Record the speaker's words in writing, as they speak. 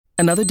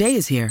Another day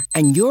is here,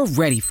 and you're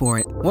ready for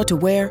it. What to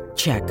wear?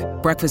 Check.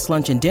 Breakfast,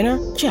 lunch, and dinner?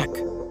 Check.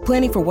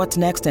 Planning for what's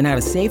next and how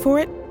to save for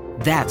it?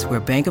 That's where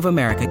Bank of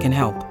America can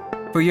help.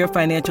 For your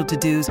financial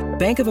to-dos,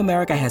 Bank of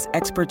America has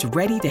experts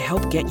ready to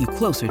help get you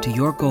closer to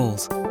your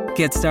goals.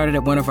 Get started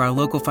at one of our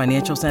local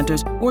financial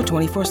centers or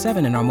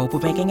 24/7 in our mobile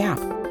banking app.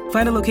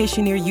 Find a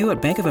location near you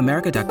at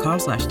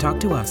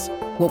bankofamerica.com/talktous.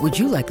 What would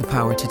you like the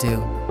power to do?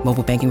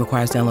 Mobile banking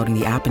requires downloading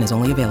the app and is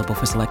only available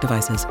for select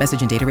devices.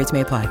 Message and data rates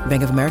may apply.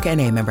 Bank of America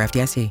N.A., member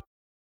FDIC.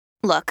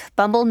 Look,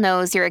 Bumble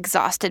knows you're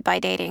exhausted by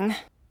dating.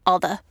 All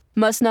the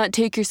must not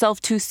take yourself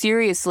too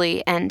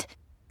seriously and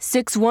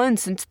 6'1"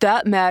 since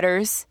that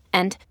matters.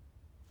 And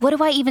what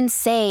do I even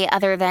say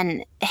other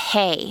than,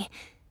 hey?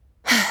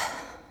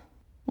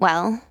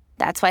 Well,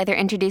 that's why they're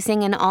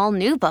introducing an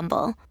all-new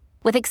Bumble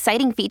with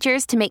exciting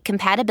features to make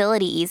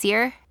compatibility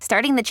easier,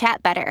 starting the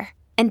chat better,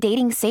 and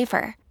dating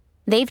safer.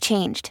 They've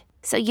changed,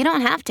 so you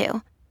don't have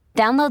to.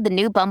 Download the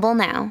new Bumble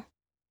now.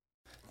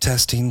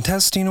 Testing,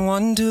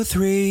 1, 2,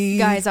 3.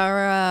 Guys,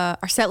 our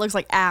set looks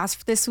like ass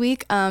this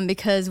week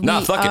because we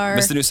fuck it.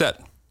 This is the new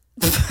set.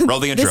 Roll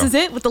the intro. This is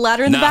it with the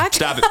ladder in the back?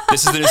 Stop it.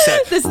 This is the new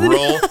set.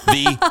 Roll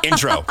the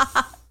intro.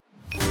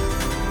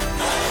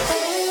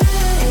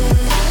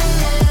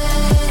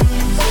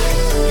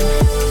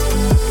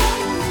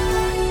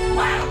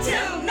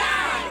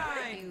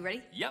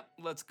 Yep,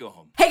 let's go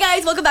home. Hey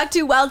guys, welcome back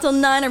to Wild Till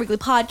 9, our weekly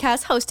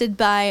podcast hosted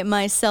by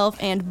myself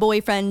and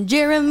boyfriend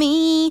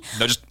Jeremy.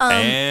 No, just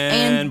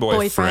and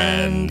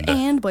boyfriend.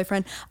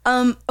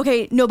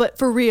 Okay, no, but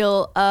for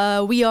real,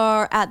 we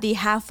are at the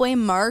halfway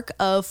mark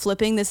of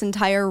flipping this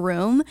entire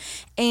room,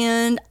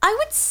 and I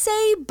would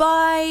say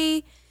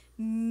by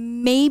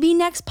maybe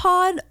next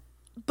pod,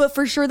 but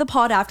for sure the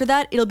pod after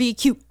that, it'll be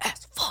cute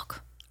as fuck.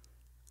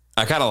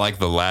 I kind of like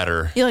the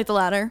ladder. You like the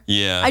ladder?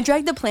 Yeah. I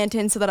dragged the plant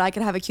in so that I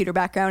could have a cuter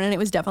background, and it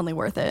was definitely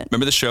worth it.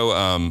 Remember the show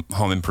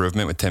Home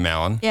Improvement with Tim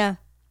Allen? Yeah.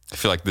 I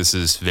feel like this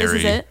is very... This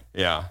is it?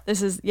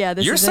 Yeah.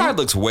 This Your is side it.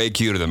 looks way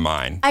cuter than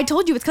mine. I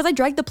told you, it's because I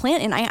dragged the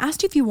plant in. I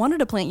asked you if you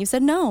wanted a plant. You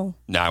said no.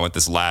 No, I want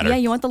this ladder. Yeah,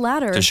 you want the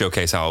ladder. To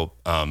showcase how...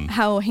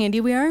 how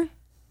handy we are?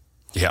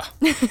 Yeah.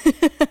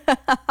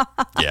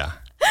 Yeah.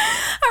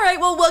 All right,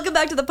 well, welcome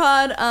back to the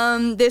pod.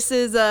 This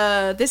is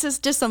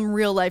just some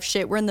real life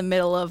shit. We're in the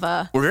middle of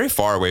We're very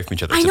far away from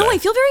each other I today. know, I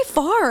feel very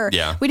far.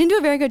 Yeah. We didn't do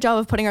a very good job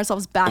of putting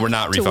ourselves back. We're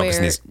not to refocusing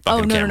where, these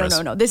fucking cameras.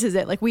 No. This is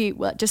it. Like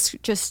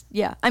just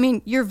yeah. I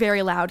mean, you're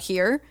very loud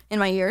here in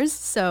my ears,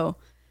 so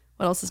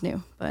what else is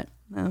new? But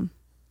and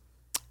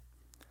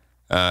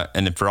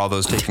for all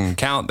those taking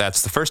account,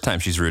 that's the first time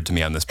she's rude to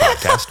me on this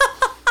podcast.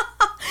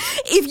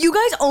 if you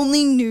guys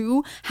only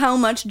knew how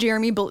much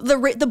Jeremy,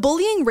 the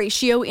bullying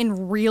ratio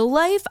in real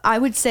life, I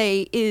would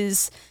say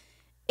is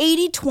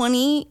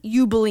 80-20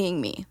 you bullying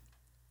me.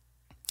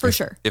 For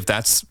sure. If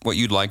that's what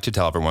you'd like to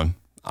tell everyone,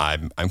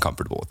 I'm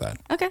comfortable with that.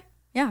 Okay.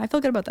 Yeah, I feel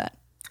good about that.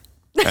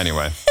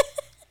 Anyway.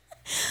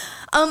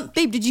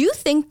 Babe, did you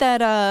think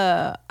that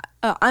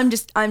I'm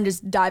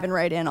just diving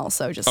right in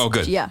also. Just, oh,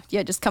 good. Yeah,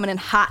 just coming in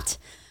hot.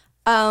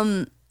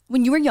 When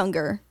you were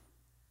younger,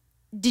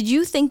 did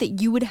you think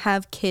that you would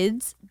have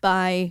kids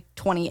by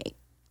 28?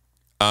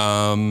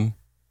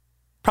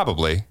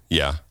 Probably,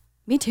 yeah.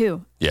 Me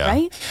too. Yeah.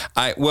 Right?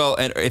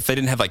 And if I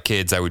didn't have like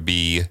kids, I would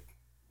be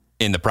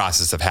in the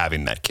process of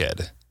having that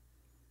kid.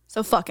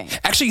 So fucking.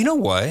 Actually, you know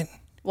what?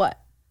 What?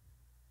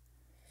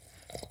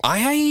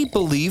 I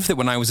believe that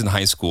when I was in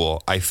high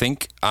school, I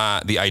think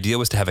the idea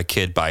was to have a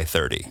kid by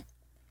 30.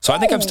 So I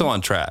think I'm still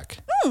on track.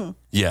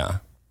 Yeah.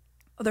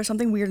 Oh, there's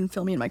something weird and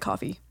filmy in my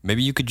coffee.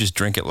 Maybe you could just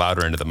drink it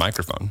louder into the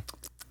microphone.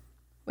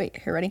 Wait,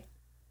 here, ready?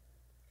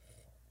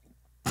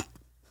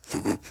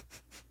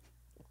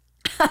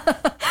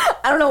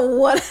 I don't know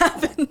what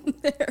happened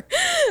there.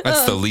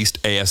 That's the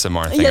least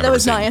ASMR thing Yeah, I've that ever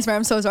was seen. not ASMR.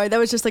 I'm so sorry. That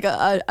was just like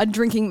a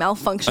drinking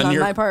malfunction on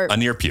my part. A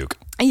near puke.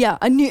 Yeah,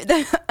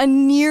 a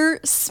near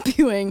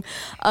spewing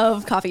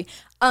of coffee.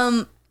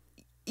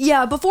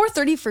 Yeah, before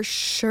 30 for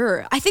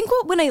sure. I think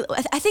when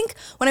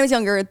I was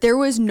younger, there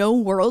was no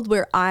world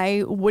where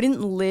I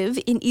wouldn't live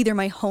in either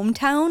my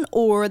hometown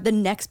or the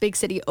next big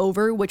city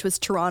over, which was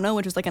Toronto,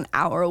 which was like an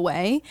hour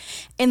away,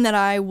 and that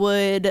I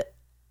would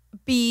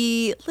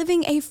be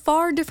living a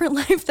far different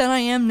life than I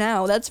am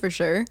now. That's for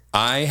sure.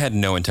 I had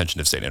no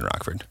intention of staying in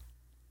Rockford.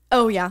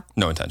 Oh yeah.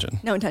 No intention.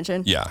 No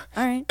intention. Yeah.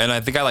 All right. And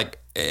I think I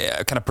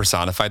kind of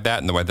personified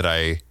that in the way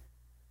that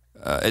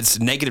it's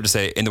negative to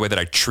say in the way that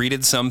I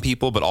treated some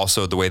people, but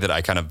also the way that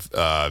I kind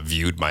of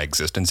viewed my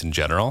existence in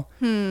general.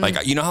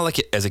 Like, you know how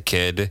like as a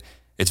kid,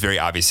 it's very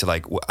obvious to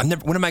like,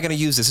 when am I going to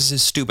use this? This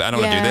is stupid. I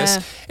don't want to do this.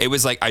 It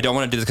was like, I don't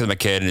want to do this because I'm a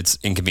kid and it's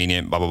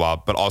inconvenient, blah, blah, blah.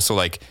 But also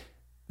like,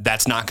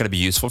 that's not going to be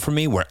useful for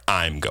me where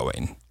I'm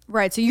going.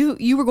 Right. So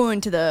you were going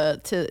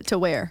to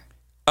where?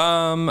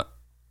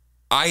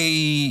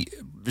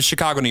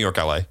 Chicago, New York,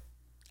 LA.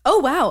 Oh,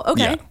 wow.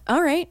 Okay. Yeah.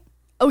 All right.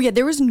 Oh, yeah.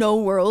 There was no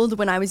world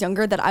when I was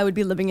younger that I would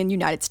be living in the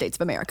United States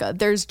of America.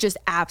 There's just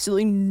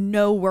absolutely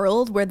no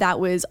world where that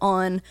was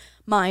on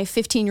my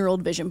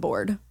 15-year-old vision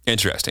board.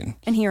 Interesting.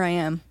 And here I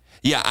am.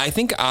 Yeah, I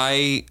think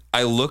I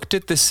looked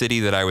at the city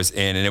that I was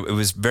in, and it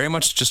was very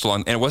much just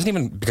along, and it wasn't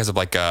even because of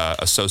like a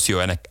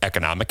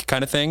socioeconomic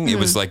kind of thing. It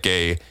was like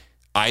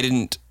I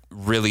didn't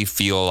really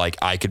feel like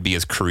I could be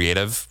as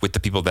creative with the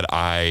people that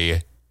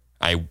I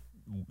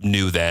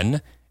knew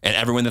then. And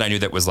everyone that I knew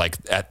that was like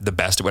at the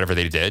best at whatever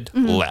they did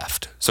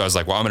left. So I was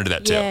like, well, I'm going to do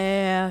that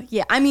too.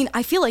 Yeah. I mean,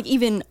 I feel like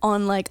even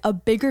on like a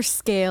bigger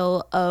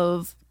scale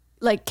of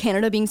like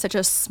Canada being such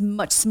a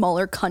much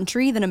smaller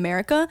country than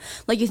America,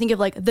 like you think of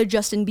like the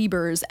Justin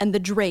Biebers and the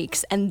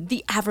Drakes and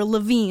the Avril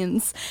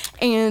Lavignes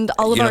and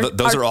all of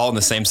those are all in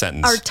the same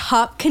sentence. Our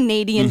top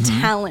Canadian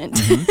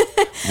talent.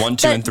 1,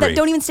 2, and 3. That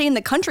don't even stay in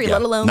the country,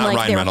 let alone not like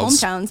Ryan their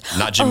Reynolds, hometowns.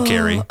 Not Jim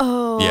Carrey.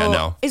 Yeah,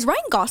 no. Is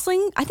Ryan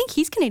Gosling? I think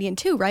he's Canadian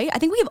too, right? I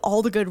think we have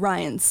all the good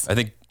Ryans. I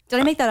think. Did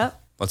I make that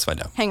up? Let's find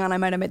out. Hang on, I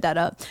might have made that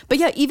up. But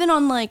yeah, even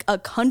on like a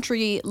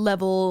country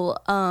level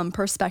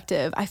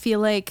perspective, I feel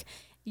like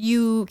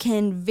you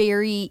can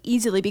very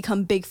easily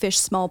become big fish,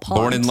 small pond.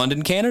 Born in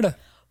London, Canada.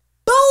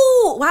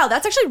 Oh, wow,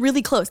 that's actually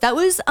really close. That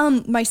was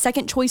my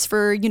second choice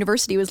for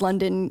university was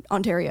London,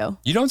 Ontario.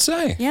 You don't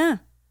say. Yeah.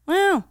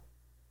 Wow.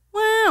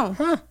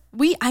 Huh.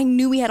 I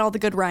knew we had all the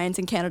good Ryans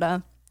in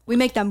Canada. We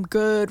make them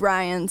good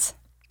Ryans.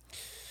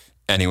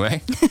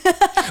 Anyway,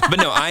 but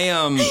no,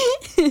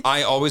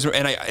 I always,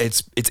 and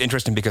it's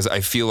interesting because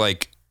I feel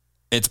like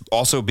it's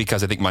also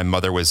because I think my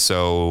mother was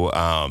so,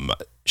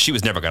 she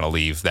was never going to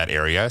leave that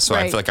area. So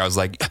I feel like I was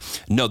like,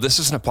 no, this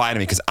doesn't apply to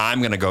me because I'm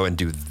going to go and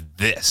do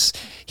this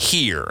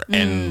here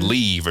and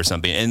leave or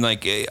something. And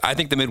like, I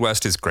think the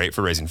Midwest is great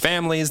for raising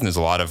families and there's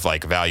a lot of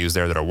like values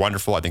there that are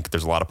wonderful. I think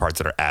there's a lot of parts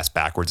that are ass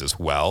backwards as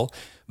well.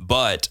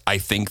 But I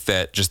think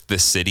that just the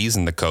cities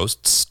and the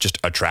coasts just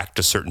attract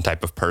a certain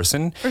type of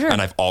person. For sure.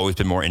 And I've always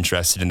been more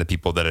interested in the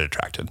people that it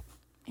attracted.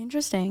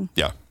 Interesting.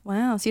 Yeah.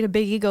 Wow. So you had a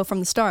big ego from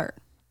the start.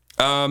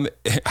 I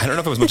don't know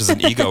if it was much as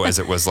an ego as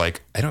it was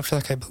like, I don't feel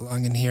like I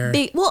belong in here.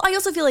 Well, I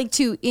also feel like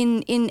too,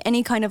 in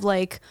any kind of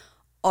like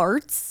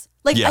arts,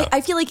 like I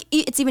feel like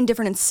it's even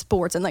different in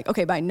sports. And like,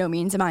 okay, by no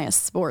means am I a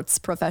sports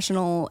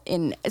professional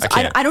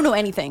I don't know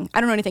anything.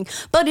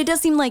 But it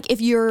does seem like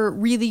if you're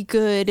really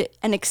good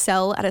and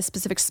excel at a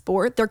specific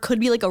sport, there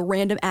could be like a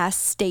random ass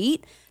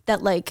state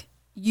that like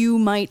you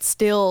might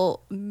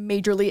still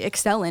majorly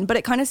excel in, but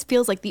it kind of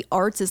feels like the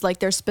arts is like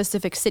their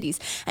specific cities.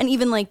 And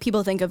even like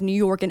people think of New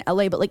York and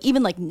LA, but like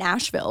even like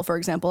Nashville, for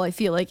example, I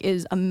feel like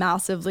is a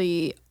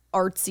massively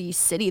artsy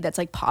city that's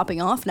like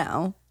popping off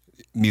now.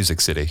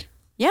 Music City.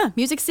 Yeah,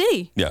 Music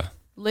City. Yeah.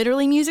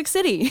 Literally Music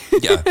City.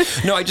 Yeah.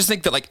 No, I just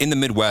think that like in the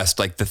Midwest,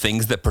 like the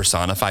things that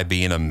personify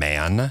being a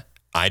man,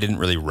 I didn't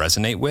really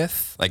resonate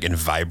with, like, and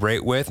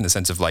vibrate with, in the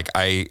sense of like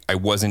I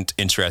wasn't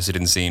interested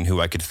in seeing who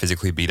I could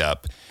physically beat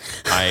up.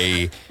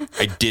 I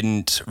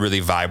didn't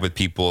really vibe with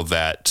people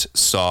that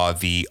saw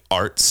the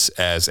arts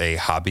as a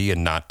hobby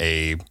and not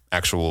a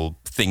actual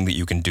thing that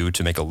you can do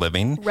to make a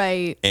living.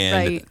 Right.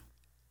 And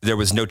there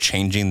was no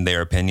changing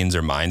their opinions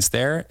or minds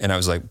there. And I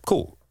was like,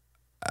 cool.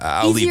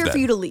 I'll leave easier then. for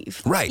you to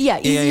leave. Right. Yeah,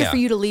 easier for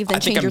you to leave than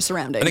change your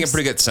surroundings. I think I'm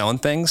pretty good at selling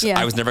things. Yeah.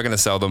 I was never going to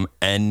sell them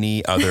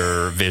any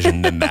other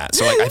vision than that.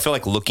 So like, I feel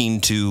like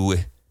looking to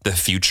the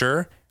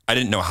future, I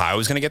didn't know how I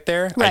was going to get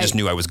there. Right. I just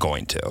knew I was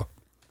going to.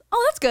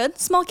 Oh, that's good.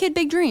 Small kid,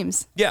 big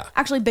dreams. Yeah.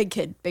 Actually, big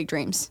kid, big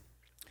dreams.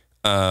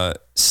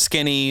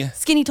 Skinny,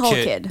 tall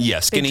kid. Yeah,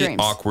 skinny, big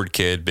dreams. Awkward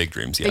kid, big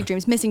dreams. Yeah. Big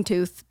dreams. Missing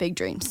tooth, big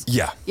dreams.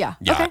 Yeah. Yeah.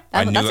 Yeah.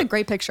 Okay. That's a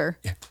great picture.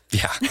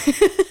 Yeah.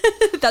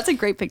 That's a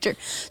great picture.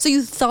 So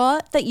you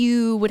thought that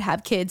you would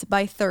have kids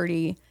by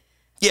 30.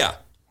 Yeah.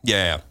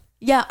 Yeah.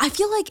 I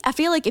feel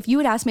like if you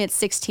had asked me at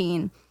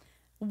 16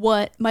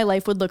 what my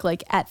life would look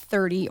like at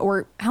 30,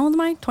 or how old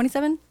am I?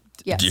 27?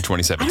 Yes. You're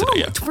 27 I don't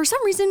today, know. yeah. For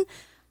some reason,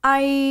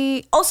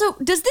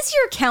 does this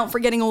year count for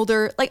getting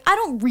older? Like, I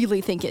don't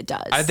really think it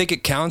does. I think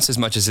it counts as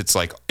much as it's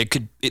like,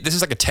 this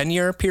is like a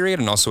 10-year period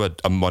and also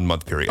a 1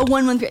 month period. A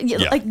 1 month period.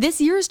 Yeah. Like, this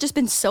year has just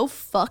been so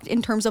fucked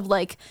in terms of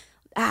like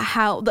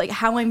how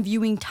I'm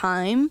viewing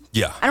time.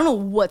 Yeah. I don't know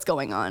what's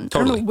going on.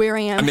 Totally. I don't know where I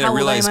am. I mean, how I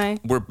realize old am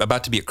I? we're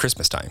about to be at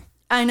Christmas time.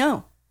 I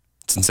know.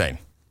 It's insane.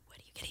 What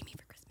are you getting me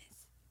for Christmas?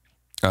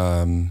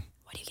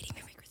 What are you getting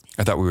me for Christmas?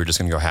 I thought we were just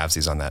going to go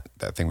halvesies on that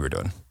thing we were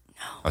doing.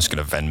 No. I was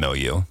going to Venmo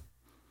you.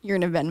 You're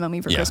going to Venmo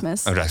me for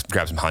Christmas? I'm going to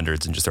grab some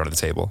hundreds and just throw it on the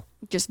table.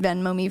 Just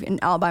Venmo me and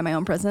I'll buy my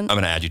own present? I'm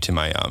going to add you to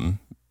my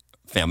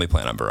family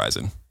plan on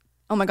Verizon.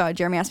 Oh my God,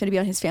 Jeremy asked me to be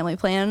on his family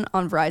plan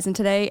on Verizon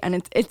today, and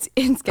it's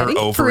getting Her pretty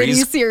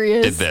ovaries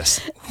serious. did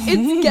this.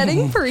 It's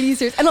getting pretty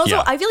serious. And also,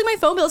 Yeah. I feel like my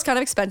phone bill is kind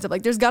of expensive.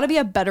 Like, there's got to be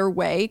a better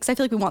way, because I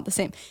feel like we want the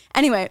same.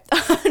 Anyway,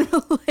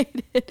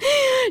 unrelated.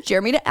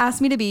 Jeremy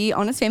asked me to be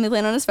on his family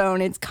plan on his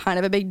phone. It's kind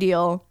of a big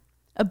deal.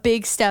 A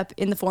big step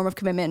in the form of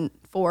commitment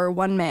for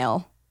one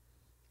male.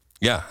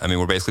 Yeah, I mean,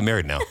 we're basically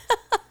married now.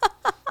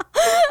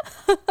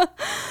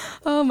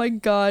 Oh my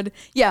God.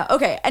 Yeah,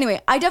 okay. Anyway,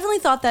 I definitely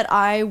thought that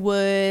I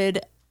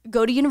would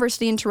go to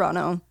university in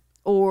Toronto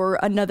or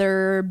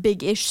another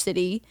big-ish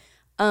city,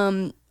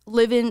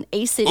 live in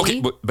a city. Okay,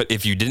 but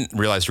if you didn't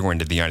realize you were going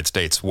to the United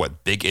States,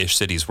 what big-ish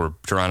cities were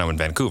Toronto and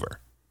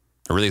Vancouver?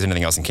 There really isn't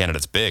anything else in Canada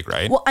that's big,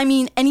 right? Well, I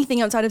mean,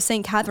 anything outside of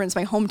St. Catharines,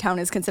 my hometown,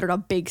 is considered a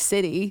big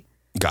city.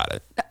 Got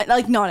it.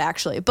 Like, not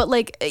actually, but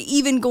like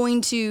even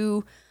going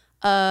to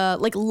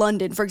like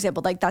London, for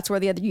example, like that's where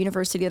the other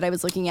university that I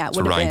was looking at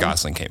would have Ryan been.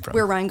 Gosling came from.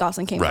 Where Ryan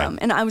Gosling came Right. from.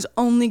 And I was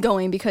only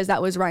going because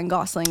that was Ryan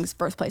Gosling's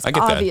birthplace. I get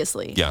that.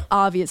 Obviously. Yeah.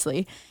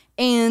 Obviously.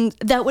 And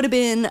that would have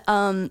been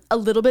a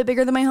little bit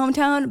bigger than my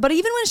hometown. But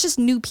even when it's just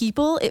new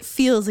people, it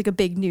feels like a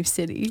big new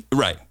city.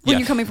 Right. When Yeah.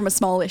 you're coming from a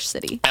smallish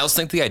city. I also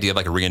think the idea of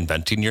like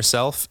reinventing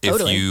yourself,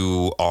 Totally. if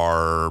you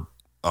are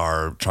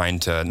trying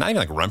to not even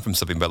like run from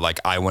something, but like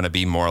I want to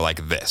be more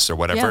like this or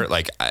whatever. Yeah.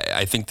 Like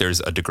I think there's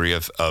a degree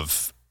of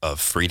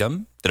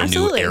freedom that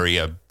Absolutely. a new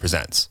area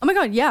presents. Oh my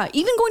God, yeah.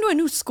 Even going to a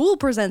new school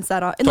presents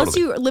that. Unless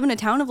Totally. you live in a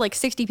town of like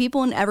 60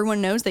 people and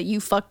everyone knows that you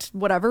fucked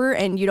whatever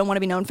and you don't want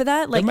to be known for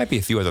that. There Like, might be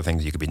a few other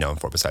things you could be known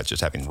for besides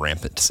just having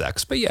rampant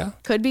sex, but yeah,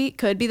 could be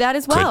that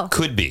as well.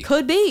 could be.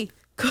 Could be.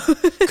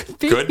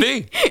 Could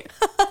be.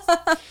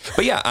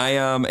 But yeah,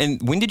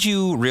 and when did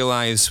you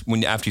realize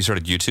after you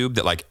started YouTube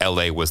that like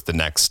LA was the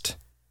next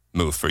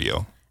move for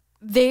you?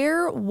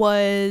 There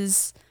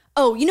was,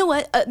 oh, you know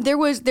what? There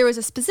was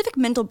a specific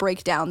mental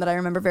breakdown that I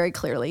remember very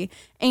clearly.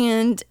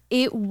 And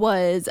it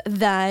was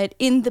that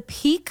in the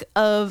peak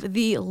of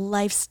the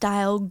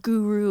lifestyle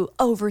guru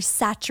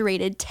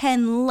oversaturated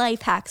 10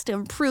 life hacks to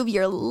improve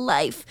your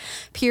life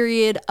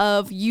period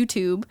of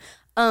YouTube,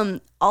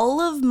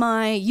 all of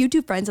my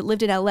YouTube friends that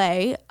lived in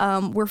LA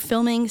were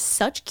filming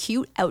such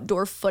cute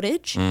outdoor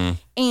footage.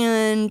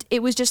 And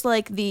it was just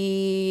like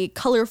the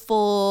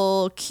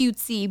colorful,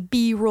 cutesy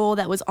B-roll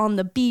that was on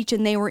the beach.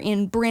 And they were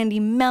in Brandy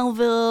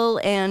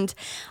Melville. And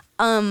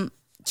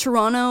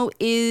Toronto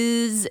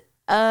is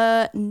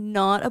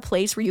not a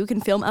place where you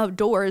can film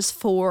outdoors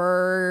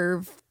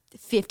for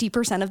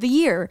 50% of the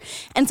year.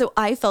 And so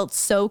I felt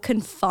so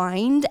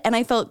confined and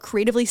I felt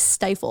creatively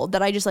stifled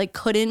that I just like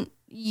couldn't.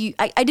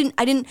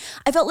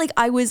 I felt like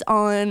I was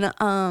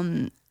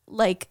on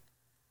like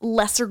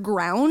lesser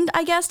ground,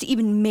 I guess, to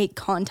even make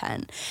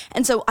content.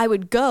 And so I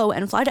would go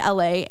and fly to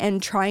LA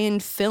and try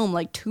and film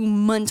like 2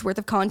 months worth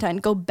of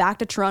content, go back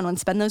to Toronto and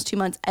spend those 2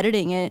 months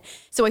editing it.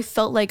 So I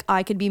felt like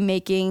I could be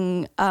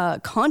making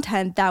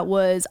content that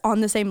was on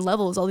the same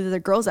level as all these other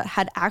girls that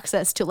had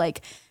access to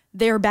like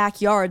their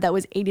backyard that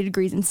was 80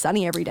 degrees and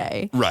sunny every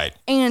day. Right.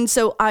 And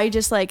so I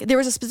just like, there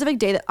was a specific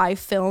day that I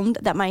filmed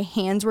that my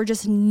hands were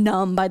just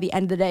numb by the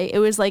end of the day. It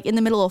was like in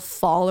the middle of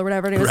fall or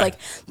whatever. And it was Right.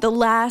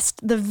 like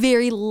the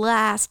very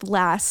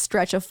last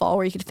stretch of fall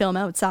where you could film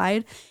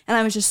outside. And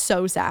I was just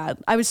so sad.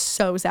 I was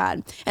so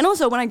sad. And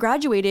also when I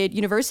graduated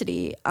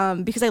university,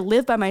 because I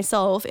lived by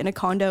myself in a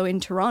condo in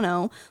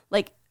Toronto,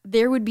 like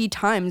there would be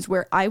times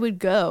where I would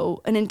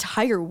go an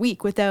entire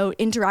week without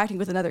interacting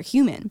with another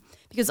human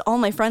because all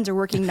my friends are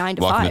working 9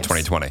 to 5. Welcome to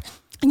 2020.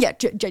 Yeah,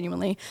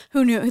 genuinely.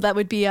 Who knew that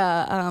would be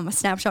a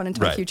snapshot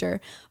into my Right. future?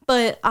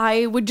 But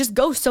I would just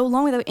go so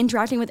long without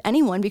interacting with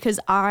anyone because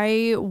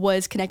I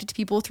was connected to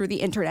people through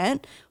the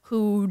internet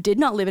who did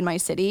not live in my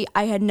city.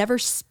 I had never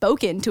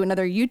spoken to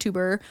another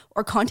YouTuber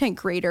or content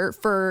creator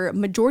for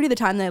majority of the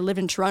time that I lived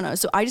in Toronto.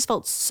 So I just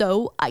felt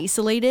so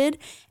isolated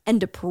and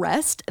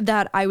depressed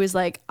that I was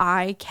like,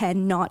 I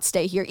cannot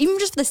stay here, even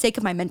just for the sake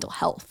of my mental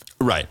health.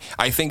 Right.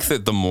 I think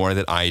that the more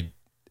that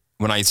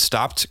when I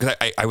stopped, because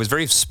I was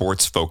very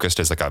sports focused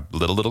as like a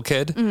little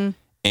kid, Mm-hmm.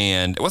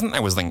 and I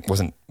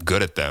wasn't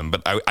good at them,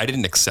 but I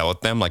didn't excel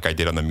at them like I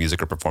did on the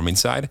music or performing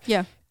side.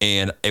 Yeah.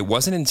 And it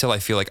wasn't until I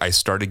feel like I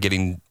started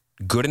getting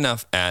good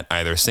enough at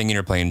either singing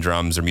or playing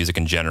drums or music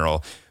in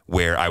general,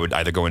 where I would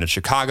either go into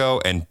Chicago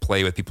and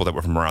play with people that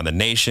were from around the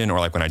nation, or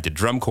like when I did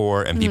drum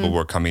corps and people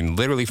were coming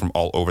literally from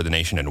all over the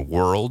nation and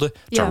world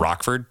Yeah. to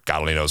Rockford, God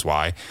only knows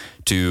why,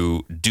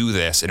 to do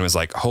this. And it was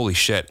like, holy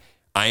shit,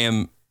 I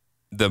am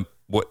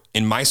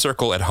in my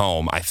circle at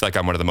home, I feel like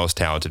I'm one of the most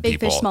talented Big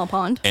people. fish, small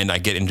pond. And I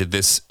get into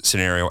this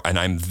scenario and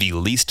I'm the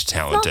least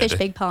talented. Small fish,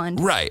 big pond.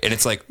 Right. And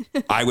it's like,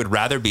 I would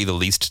rather be the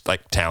least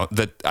like talent.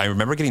 That I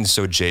remember getting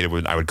so jaded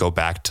when I would go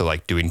back to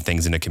like doing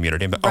things in the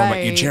community. But, oh my,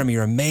 Right. Jeremy,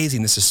 you're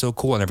amazing. This is so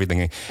cool and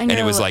everything. And it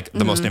know, was like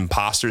the most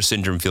imposter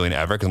syndrome feeling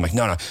ever. Cause I'm like,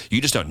 no,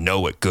 you just don't know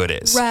what good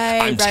is.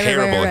 Right, I'm right,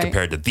 terrible right.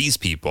 compared to these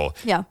people.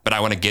 Yeah. But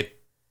I want to get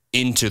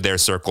into their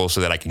circle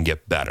so that I can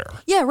get better.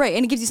 Yeah, right.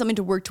 And it gives you something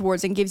to work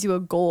towards and gives you a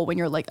goal when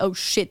you're like, oh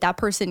shit, that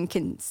person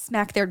can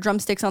smack their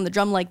drumsticks on the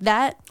drum like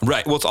that.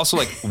 Right. Well, it's also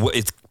like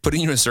it's putting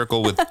you in a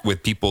circle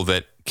with people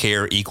that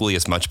care equally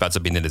as much about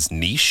something that is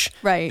niche,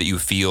 Right. that you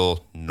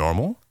feel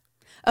normal.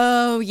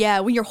 Oh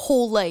yeah, when your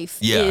whole life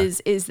Yeah.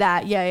 is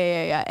that.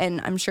 Yeah. And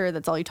I'm sure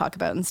that's all you talk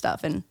about and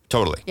stuff. And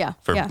Totally. Yeah,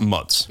 For yeah.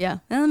 months. yeah,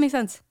 that makes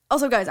sense.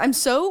 Also, guys, I'm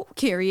so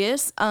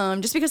curious,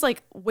 just because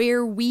like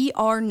where we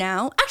are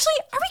now, actually,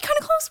 are we kind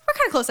of close? We're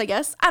kind of close, I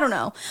guess. I don't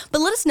know.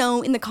 But let us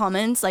know in the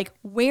comments, like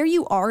where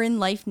you are in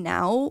life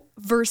now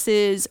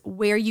versus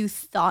where you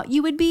thought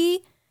you would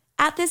be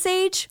at this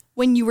age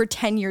when you were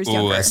 10 years Oh,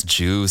 younger. that's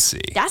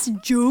juicy. That's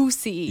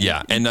juicy.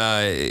 Yeah. And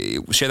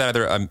share that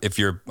either, if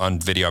you're on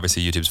video,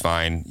 obviously YouTube's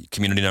fine.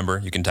 Community number,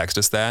 you can text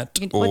us that.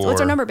 What's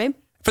our number, babe?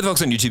 For the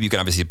folks on YouTube, you can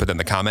obviously put them in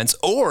the comments,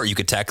 or you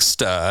could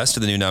text us to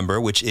the new number,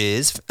 which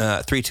is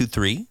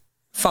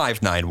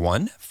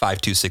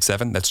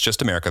 323-591-5267. That's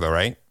just America, though,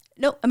 right?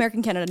 No,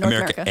 American, Canada, North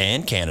America.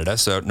 And Canada.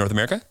 So North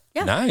America?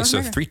 Yeah. Nice.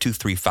 North So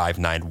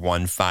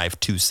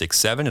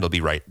 323-591-5267. It'll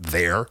be right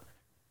there.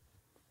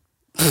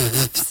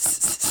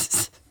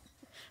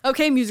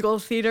 Okay, musical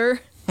theater.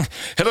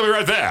 It'll be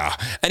right there.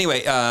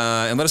 Anyway,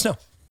 and let us know.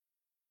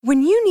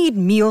 When you need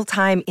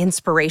mealtime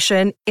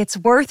inspiration, it's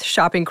worth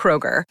shopping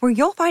Kroger, where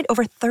you'll find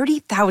over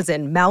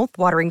 30,000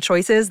 mouth-watering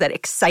choices that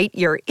excite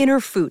your inner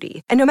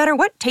foodie. And no matter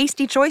what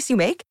tasty choice you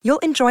make, you'll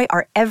enjoy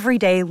our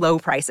everyday low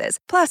prices,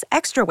 plus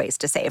extra ways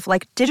to save,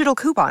 like digital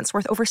coupons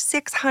worth over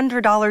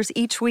 $600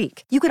 each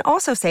week. You can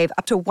also save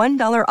up to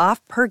 $1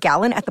 off per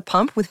gallon at the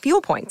pump with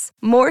fuel points.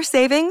 More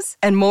savings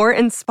and more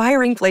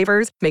inspiring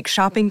flavors make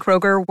shopping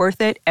Kroger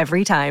worth it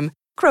every time.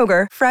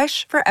 Kroger,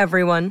 fresh for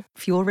everyone.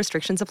 Fuel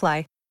restrictions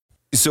apply.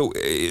 So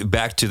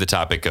back to the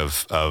topic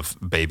of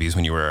babies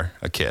when you were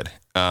a kid.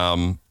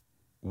 When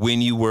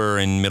you were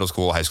in middle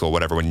school, high school,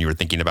 whatever, when you were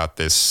thinking about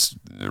this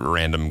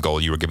random goal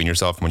you were giving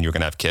yourself when you were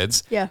going to have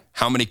kids, Yeah.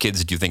 how many kids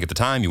did you think at the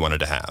time you wanted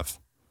to have?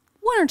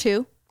 1 or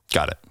 2.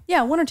 Got it.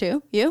 Yeah, 1 or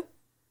 2. You?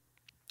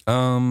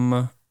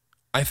 I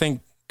think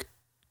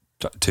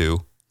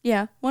 2.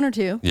 Yeah, 1 or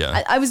 2.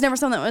 Yeah. I was never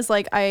someone that was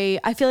like,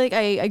 I feel like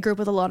I grew up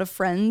with a lot of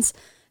friends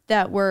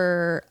that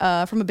were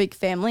from a big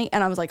family,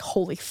 and I was like,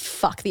 holy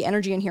fuck, the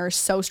energy in here is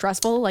so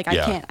stressful. Like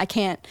Yeah. I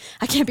can't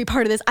be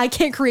part of this. I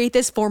can't create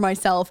this for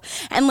myself.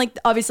 And like,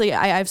 obviously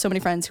I have so many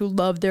friends who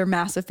love their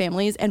massive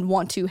families and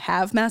want to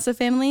have massive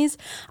families.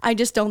 I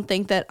just don't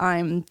think that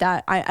I'm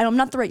not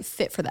the right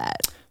fit for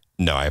that.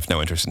 No, I have no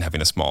interest in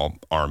having a small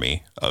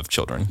army of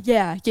children.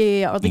 Yeah.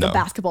 Or like No. a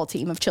basketball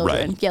team of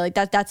children. Right. Yeah, like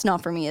that's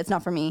not for me. It's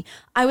not for me.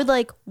 I would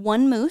like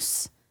 1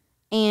 moose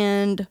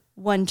and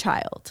 1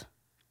 child.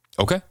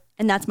 Okay.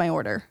 And that's my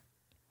order.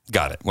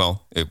 Got it.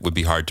 Well, it would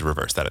be hard to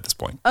reverse that at this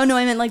point. Oh no,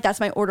 I meant like that's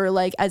my order,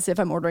 like as if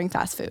I'm ordering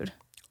fast food.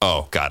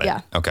 Oh, got it.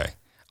 Yeah. Okay.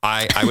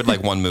 I would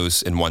like 1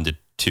 moose and 1 to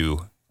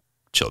 2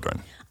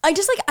 children. I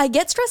just like, I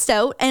get stressed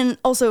out. And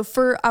also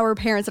for our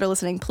parents that are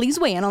listening, please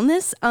weigh in on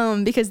this.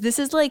 Because this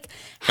is like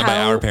how. And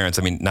by our parents,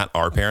 I mean not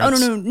our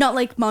parents. Oh no, not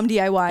like Mom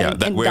DIY Yeah, and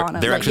they're Donna.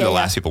 Like, actually yeah, the yeah.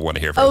 last people want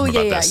to hear from Oh about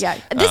yeah, this. yeah.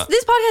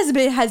 This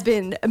podcast has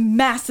been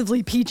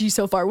massively PG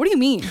so far. What do you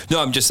mean?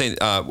 No, I'm just saying.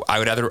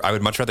 I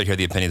would much rather hear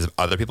the opinions of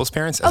other people's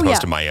parents as Oh, opposed yeah.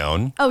 to my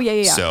own. Oh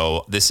yeah.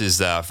 So this is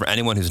for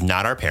anyone who's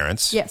not our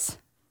parents. Yes.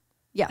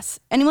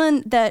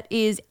 Anyone that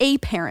is a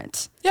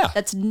parent. Yeah.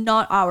 That's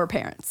not our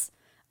parents.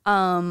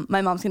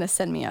 My mom's gonna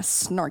send me a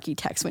snarky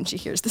text when she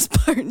hears this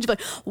part. And she'll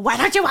be like, why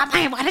don't you want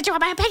my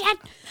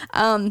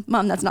opinion?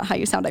 Mom, that's not how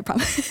you sound, I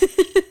promise.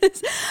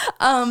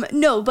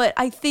 No, but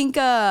I think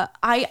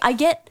I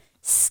get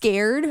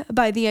scared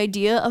by the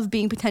idea of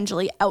being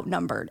potentially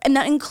outnumbered. And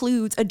that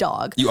includes a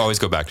dog. You always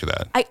go back to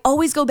that. I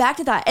always go back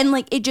to that. And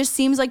like, it just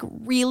seems like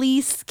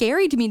really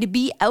scary to me to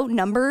be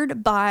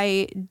outnumbered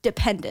by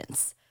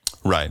dependents.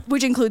 Right.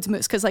 Which includes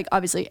Moose, because like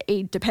obviously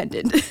a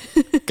dependent.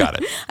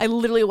 Got it. I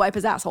literally wipe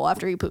his asshole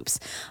after he poops.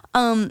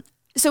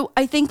 So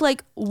I think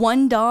like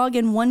 1 dog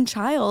and 1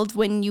 child,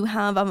 when you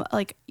have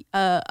like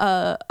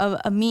a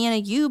me and a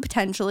you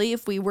potentially,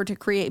 if we were to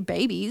create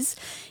babies,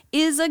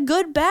 is a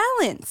good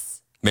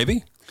balance.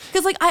 Maybe.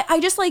 Because like I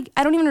just like,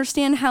 I don't even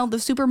understand how the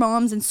super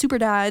moms and super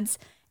dads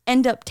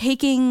end up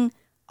taking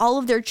all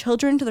of their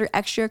children to their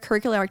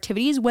extracurricular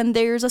activities when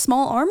there's a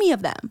small army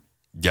of them.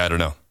 Yeah, I don't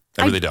know.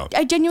 I really don't.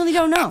 I genuinely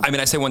don't know. I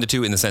mean, I say 1 to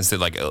 2 in the sense that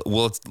like, I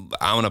want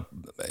to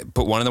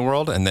put 1 in the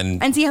world and then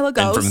And see how it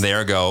goes. And from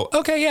there go,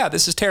 okay, yeah,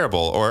 this is terrible,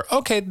 or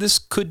okay,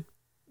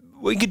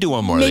 we could do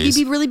 1 more of Maybe these.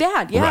 be really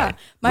bad. Yeah. Right,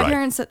 My right.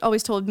 parents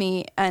always told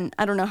me, and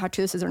I don't know how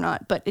true this is or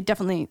not, but it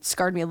definitely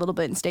scarred me a little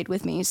bit and stayed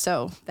with me.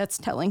 So that's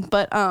telling.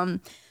 But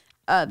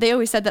they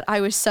always said that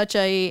I was such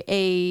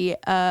a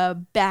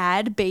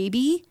bad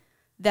baby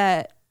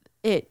that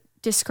it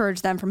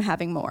discouraged them from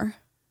having more.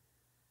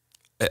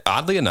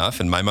 Oddly enough,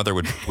 and my mother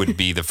would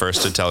be the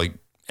first to tell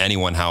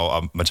anyone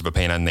how much of a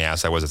pain in the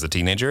ass I was as a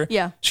teenager.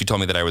 Yeah. She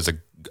told me that I was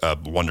a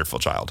wonderful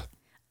child.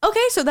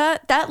 Okay, so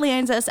that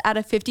lands us at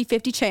a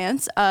 50-50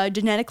 chance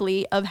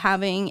genetically of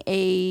having a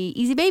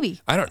easy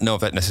baby. I don't know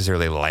if that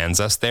necessarily lands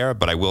us there,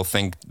 but I will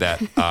think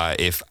that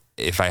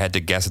if I had to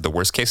guess at the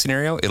worst case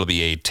scenario, it'll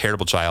be a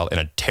terrible child and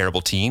a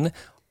terrible teen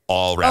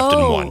all wrapped in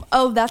one.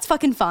 Oh, that's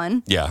fucking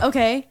fun. Yeah.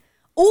 Okay.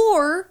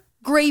 Or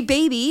great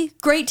baby,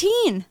 great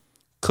teen.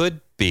 Could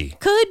be.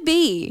 Could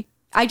be.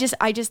 I just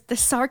the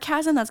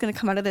sarcasm that's going to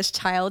come out of this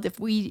child if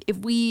we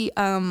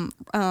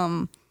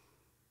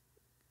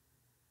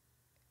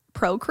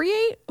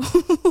procreate.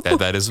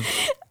 That is.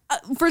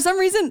 For some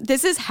reason,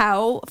 this is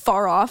how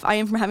far off I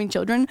am from having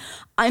children.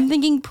 I'm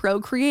thinking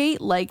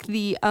Procreate, like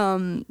the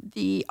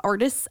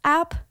artists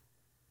app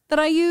that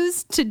I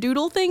use to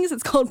doodle things.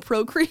 It's called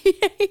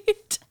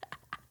Procreate.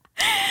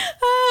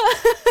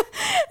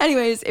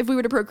 Anyways, if we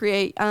were to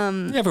procreate,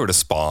 If we were to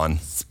spawn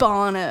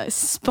spawn a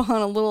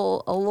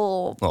little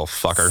little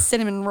fucker,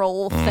 cinnamon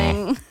roll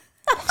thing.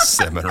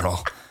 cinnamon roll.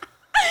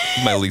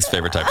 My least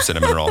favorite type of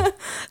cinnamon roll.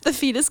 The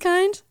fetus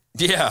kind.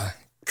 Yeah.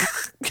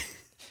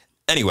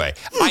 Anyway,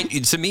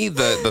 to me,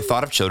 the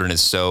thought of children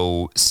is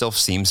still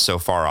seems so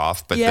far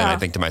off, but then I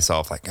think to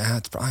myself, like,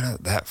 it's probably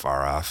not that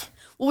far off.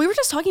 Well, we were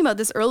just talking about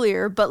this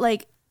earlier, but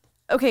like,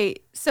 okay,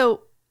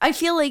 so I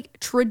feel like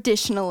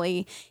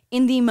traditionally,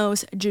 in the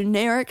most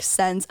generic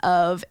sense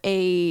of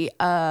a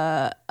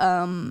Well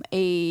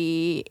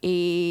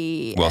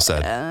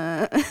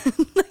said.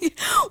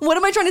 what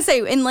am I trying to say?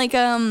 In like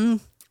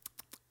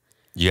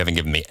You haven't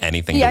given me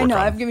anything yeah, to work no,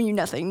 on. I've given you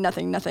nothing.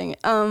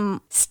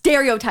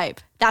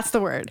 Stereotype. That's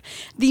the word.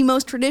 The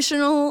most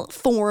traditional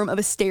form of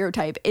a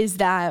stereotype is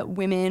that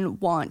women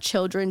want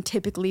children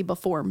typically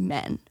before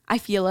men. I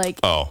feel like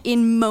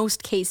in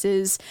most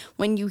cases,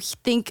 when you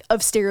think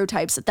of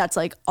stereotypes, that's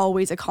like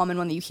always a common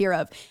one that you hear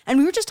of. And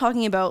we were just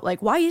talking about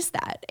like, why is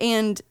that?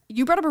 And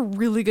you brought up a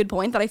really good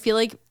point that I feel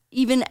like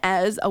even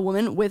as a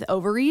woman with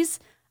ovaries,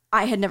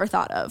 I had never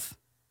thought of.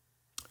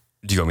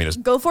 Do you want me to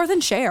go forth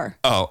and share?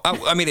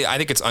 I mean, I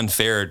think it's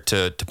unfair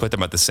to put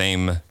them at the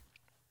same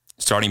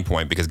starting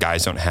point because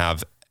guys don't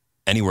have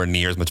anywhere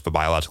near as much of a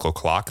biological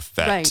clock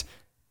that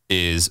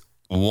is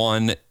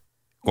one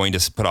going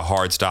to put a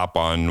hard stop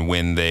on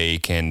when they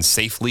can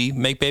safely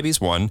make babies,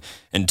 one,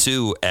 and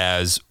two,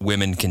 as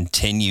women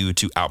continue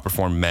to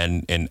outperform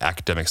men in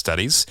academic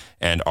studies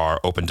and are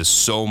open to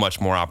so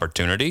much more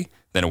opportunity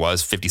than it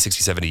was 50,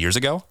 60, 70 years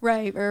ago.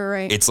 Right.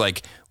 It's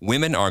like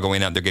women are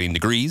going out, they're getting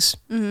degrees,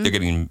 they're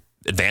getting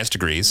advanced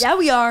degrees. Yeah,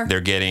 we are.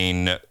 They're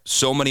getting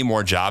so many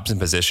more jobs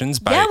and positions.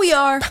 Yeah, we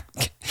are.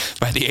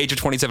 By the age of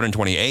 27 and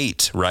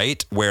 28,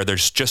 right? Where they're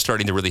just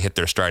starting to really hit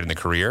their stride in the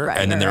career. Right,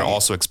 and then they're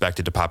also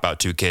expected to pop out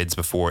 2 kids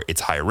before it's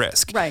high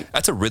risk. Right.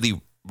 That's a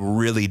really,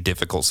 really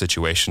difficult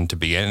situation to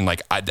be in. And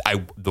like, I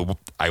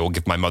will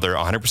give my mother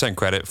 100%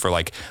 credit for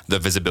like the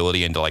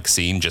visibility into like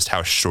seeing just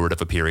how short of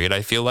a period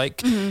I feel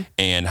like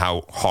and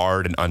how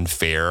hard and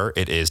unfair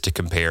it is to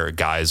compare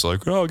guys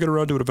like, oh, I'll get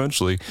around to it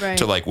eventually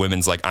to like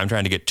women's like, I'm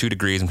trying to get 2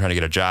 degrees. I'm trying to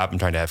get a job. I'm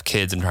trying to have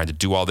kids. I'm trying to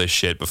do all this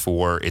shit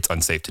before it's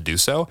unsafe to do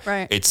so.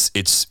 Right.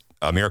 It's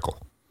a miracle.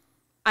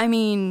 I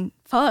mean,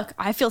 fuck,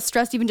 I feel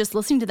stressed even just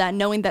listening to that,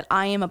 knowing that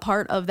I am a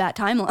part of that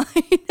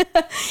timeline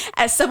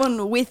as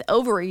someone with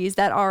ovaries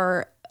that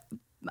are,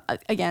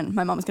 again,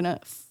 my mom's gonna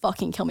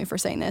fucking kill me for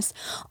saying this.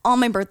 On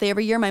my birthday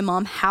every year, my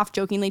mom half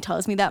jokingly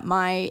tells me that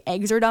my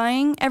eggs are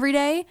dying every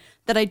day,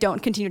 that I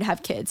don't continue to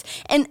have kids.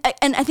 And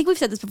I think we've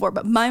said this before,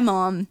 but my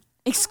mom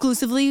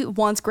exclusively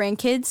wants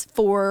grandkids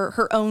for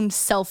her own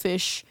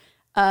selfish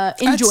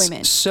enjoyment.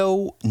 That's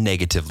so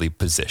negatively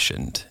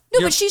positioned. No,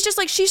 but she's just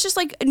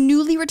like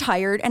newly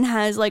retired and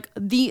has like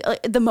the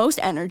most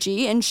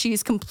energy, and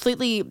she's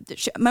completely.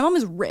 My mom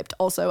is ripped.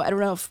 Also, I don't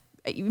know if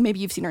maybe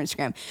you've seen her on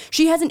Instagram.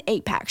 She has an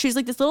 8-pack. She's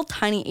like this little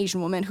tiny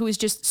Asian woman who is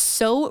just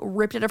so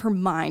ripped out of her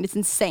mind. It's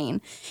insane,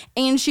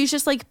 and she's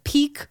just like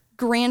peak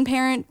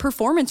grandparent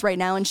performance right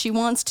now, and she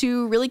wants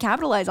to really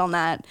capitalize on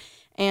that.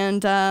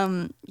 And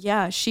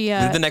she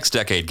the next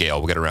decade, Gail,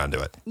 we'll get around to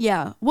it.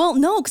 Yeah. Well,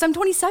 no, because I'm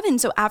 27.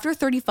 So after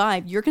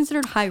 35, you're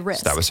considered high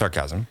risk. So that was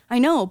sarcasm. I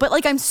know, but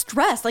like I'm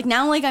stressed. Like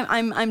now, like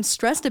I'm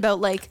stressed about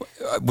like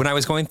when I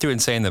was going through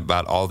and saying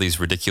about all these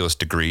ridiculous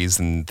degrees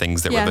and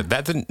things that were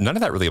that didn't, none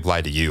of that really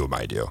applied to you,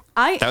 mind you.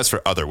 That was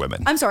for other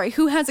women. I'm sorry.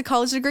 Who has a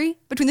college degree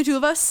between the two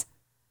of us?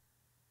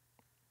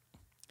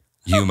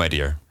 You, my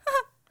dear.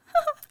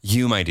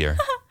 You, my dear.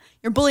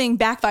 Your bullying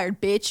backfired,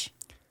 bitch.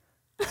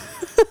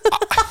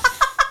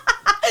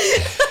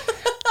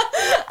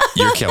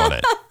 You're killing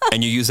it.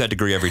 And you use that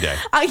degree every day.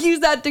 I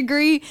use that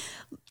degree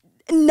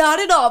not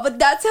at all, but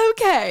that's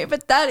okay.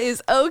 But that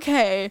is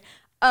okay.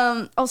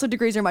 Also,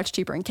 degrees are much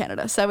cheaper in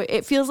Canada, so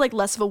it feels like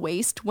less of a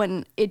waste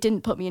when it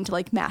didn't put me into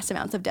like mass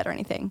amounts of debt or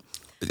anything.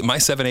 My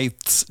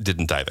 7/8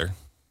 didn't either.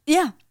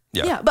 Yeah.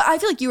 But I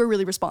feel like you were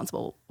really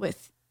responsible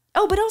with.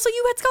 Oh, but also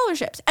you had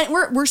scholarships, and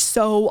we're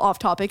so off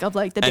topic of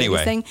like the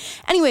biggest thing.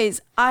 Anyways,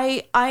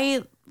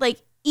 I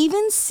like.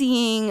 Even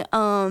seeing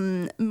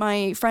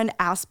my friend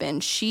Aspen,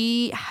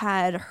 she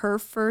had her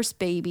first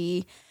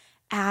baby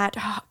at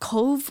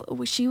Cove.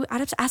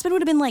 Aspen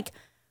would have been like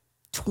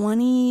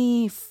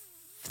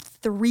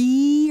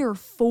 23 or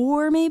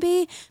 4,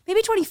 maybe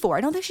 24.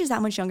 I don't think she's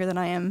that much younger than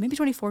I am. Maybe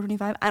 24,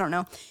 25. I don't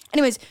know.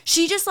 Anyways,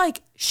 she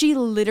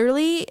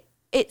literally,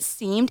 it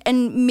seemed,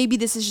 and maybe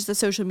this is just a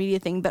social media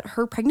thing, but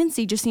her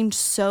pregnancy just seemed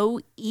so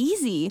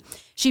easy.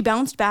 She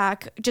bounced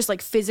back just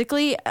like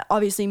physically.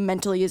 Obviously,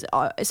 mentally is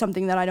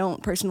something that I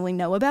don't personally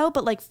know about,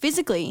 but like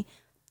physically,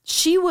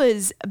 she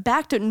was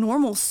back to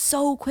normal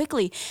so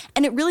quickly.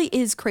 And it really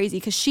is crazy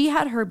because she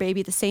had her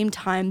baby at the same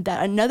time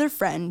that another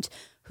friend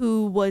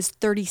who was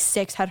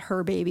 36 had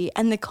her baby,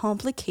 and the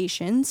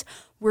complications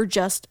were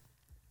just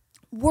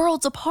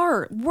worlds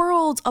apart.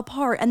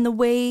 And the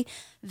way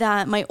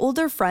that my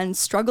older friend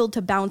struggled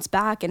to bounce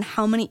back and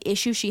how many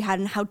issues she had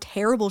and how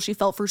terrible she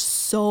felt for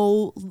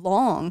so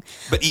long.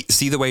 But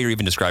see the way you're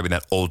even describing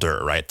that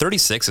older, right?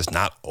 36 is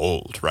not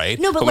old, right?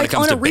 No, but like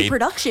on a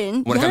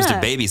reproduction. When it comes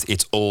to babies,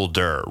 it's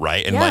older,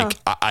 right? And like,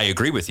 I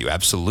agree with you.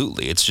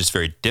 Absolutely. It's just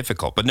very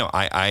difficult. But no,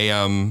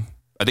 I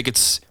think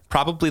it's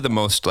probably the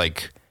most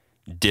like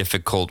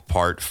difficult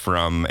part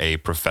from a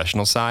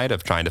professional side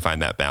of trying to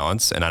find that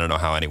balance. And I don't know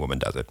how any woman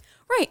does it.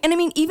 Right. And I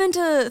mean, even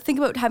to think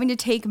about having to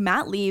take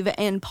mat leave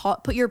and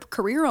put your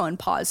career on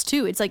pause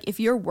too. It's like if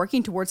you're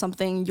working towards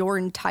something your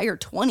entire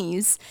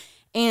 20s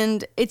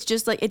and it's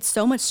just like, it's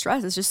so much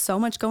stress. It's just so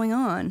much going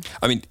on.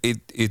 I mean,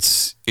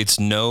 it's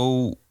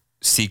no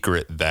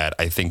secret that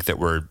I think that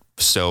we're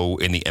so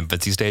in the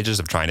infancy stages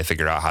of trying to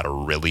figure out how to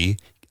really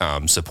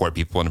support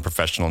people in a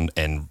professional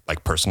and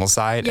like personal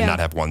side and not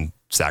have one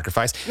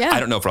sacrifice. I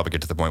don't know if we'll ever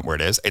get to the point where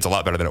it is. It's a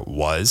lot better than it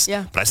was,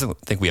 but I still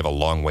think we have a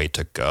long way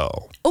to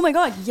go. Oh my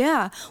God,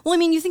 yeah. Well, I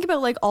mean, you think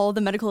about like all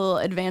the medical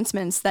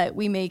advancements that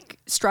we make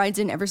strides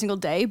in every single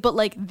day, but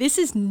like this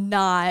is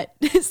not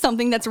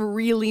something that's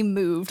really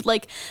moved.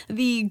 Like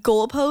the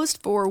goalpost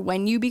for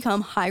when you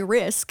become high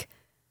risk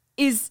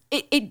is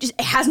it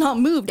has not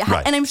moved.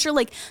 Right. And I'm sure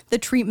like the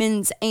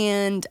treatments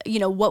and, you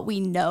know, what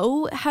we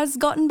know has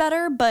gotten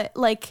better, but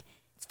like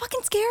it's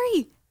fucking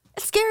scary.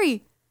 It's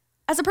scary.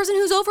 As a person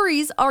whose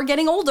ovaries are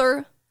getting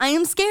older, I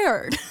am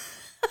scared.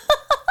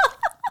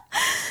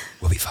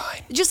 We'll be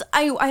fine. Just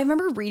I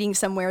remember reading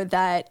somewhere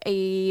that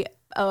the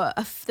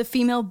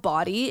female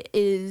body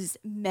is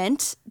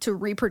meant to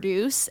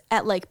reproduce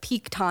at like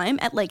peak time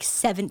at like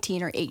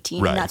 17 or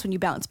 18, and that's when you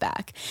bounce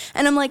back.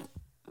 And I'm like,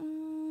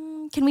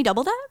 can we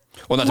double that?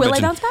 Well, not Will to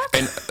mention, I bounce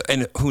back?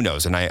 And who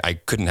knows? And I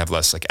couldn't have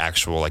less like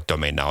actual like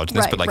domain knowledge in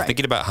this, but like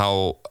thinking about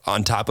how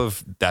on top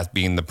of that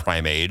being the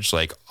prime age,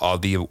 like all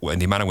the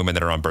amount of women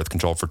that are on birth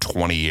control for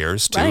 20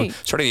 years too,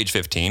 starting at age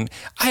 15,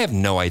 I have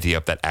no idea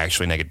if that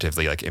actually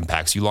negatively like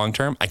impacts you long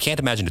term. I can't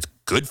imagine it's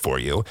good for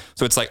you.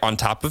 So it's like on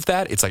top of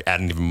that, it's like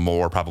adding even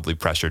more probably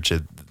pressure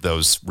to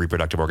those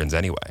reproductive organs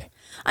anyway.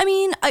 I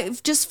mean,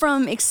 just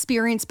from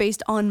experience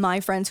based on my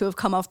friends who have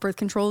come off birth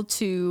control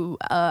to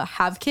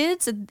have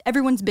kids,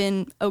 everyone's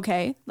been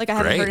okay. Like I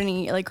haven't heard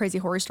any like crazy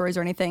horror stories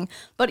or anything.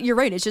 But you're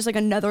right. It's just like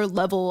another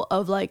level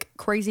of like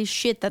crazy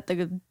shit that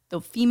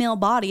the female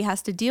body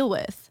has to deal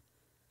with.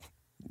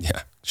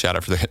 Yeah. Shout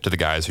out to the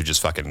guys who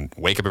just fucking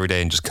wake up every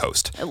day and just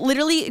coast.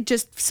 Literally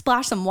just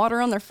splash some water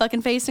on their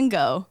fucking face and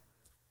go.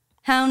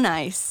 How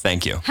nice.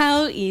 Thank you.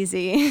 How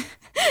easy.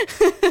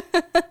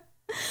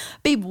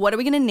 Babe, what are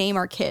we going to name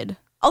our kid?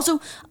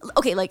 Also,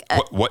 okay, like...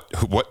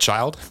 What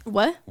child?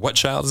 What? What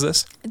child is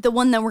this? The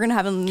one that we're going to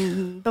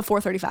have before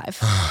 35.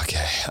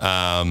 Okay.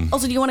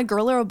 Also, do you want a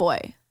girl or a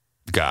boy?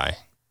 Guy.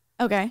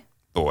 Okay.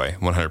 Boy,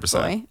 100%.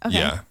 Boy, okay.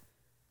 Yeah.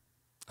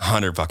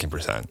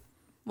 100%.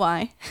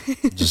 Why?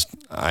 Just,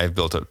 I've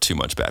built up too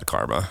much bad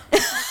karma.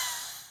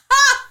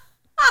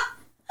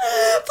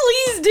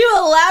 Please do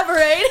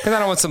elaborate. Because I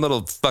don't want some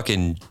little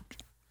fucking...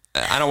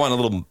 I don't want a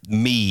little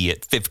me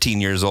at 15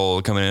 years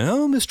old coming in.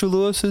 Oh, Mr.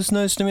 Lewis is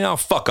nice to me. Oh,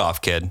 fuck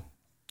off, kid.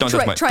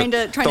 Trying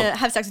to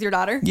have sex with your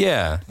daughter?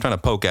 Yeah, trying to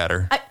poke at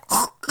her.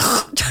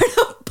 Trying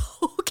to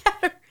poke at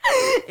her.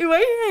 Ew,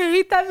 I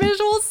hate that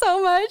visual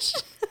so much.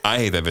 I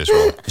hate that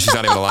visual. She's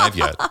not even alive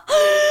yet.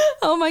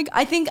 Oh my God.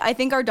 I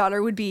think our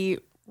daughter would be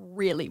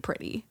really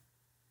pretty.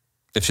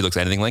 If she looks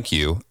anything like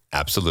you,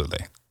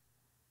 absolutely.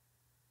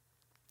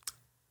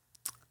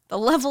 The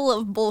level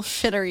of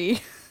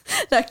bullshittery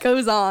that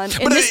goes on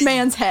in this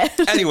man's head.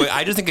 Anyway,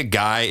 I just think a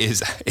guy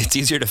it's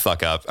easier to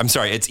fuck up. I'm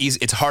sorry,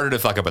 it's harder to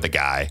fuck up with a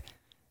guy.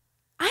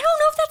 I don't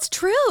know if that's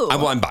true.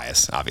 I'm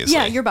biased, obviously.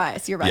 Yeah, you're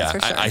biased. You're biased, yeah,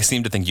 for sure. I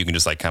seem to think you can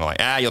just like kind of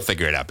like, you'll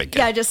figure it out, big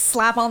guy. Yeah, just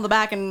slap on the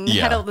back and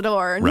head out the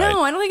door. Right.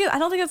 No, I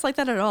don't think it's like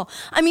that at all.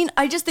 I mean,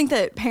 I just think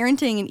that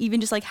parenting and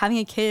even just like having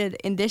a kid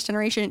in this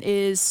generation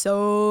is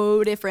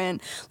so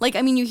different. Like,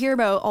 I mean, you hear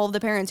about all of the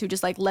parents who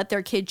just like let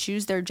their kid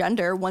choose their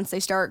gender once they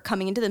start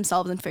coming into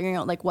themselves and figuring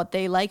out like what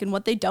they like and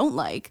what they don't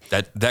like.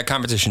 That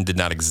conversation did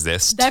not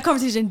exist. That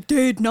conversation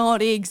did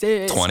not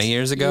exist. 20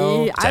 years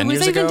ago? Yeah, 10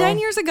 years ago? Even 10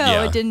 years ago,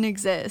 Yeah. It didn't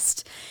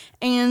exist.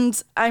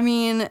 And I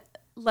mean,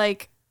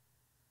 like,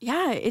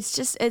 yeah, it's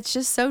just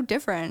so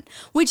different,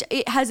 which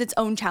it has its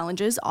own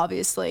challenges,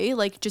 obviously,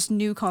 like just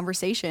new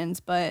conversations.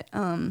 But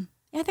yeah,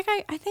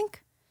 I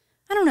think,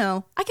 I don't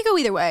know. I could go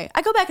either way.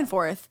 I go back and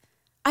forth.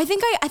 I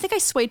think I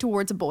sway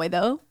towards a boy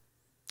though.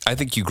 I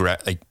think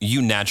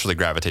you naturally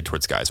gravitate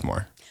towards guys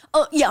more.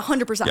 Oh yeah,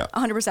 100%, Yeah.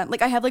 100%.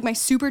 Like I have like my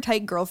super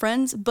tight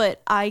girlfriends,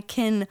 but I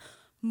can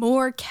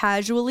more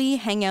casually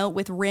hang out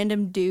with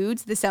random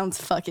dudes. This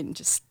sounds fucking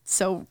just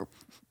so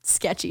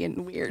sketchy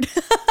and weird.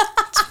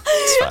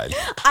 It's fine.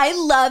 I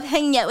love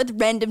hanging out with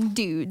random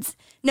dudes.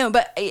 No,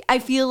 but I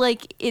feel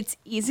like it's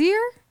easier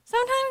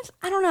sometimes.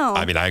 I don't know.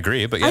 I mean, I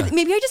agree, but yeah.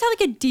 Maybe I just have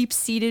like a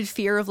deep-seated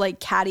fear of like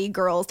catty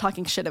girls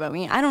talking shit about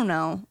me. I don't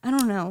know.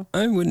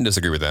 I wouldn't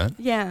disagree with that.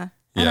 Yeah.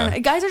 Yeah. I don't know.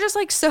 Guys are just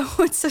like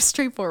it's so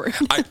straightforward.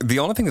 The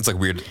only thing that's like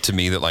weird to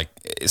me that like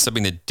is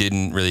something that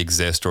didn't really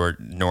exist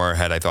nor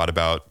had I thought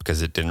about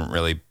because it didn't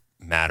really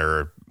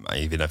matter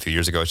even a few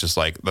years ago. It's just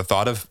like the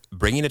thought of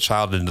bringing a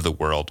child into the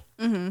world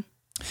and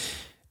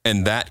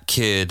that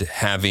kid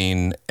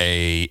having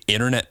a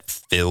internet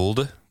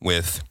filled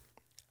with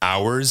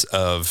hours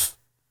of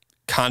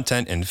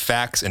content and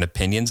facts and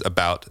opinions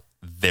about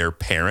their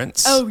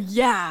parents. Oh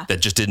yeah. That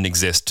just didn't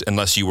exist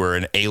unless you were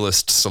an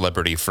A-list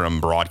celebrity from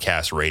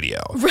broadcast radio.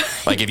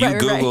 Like if you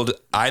Googled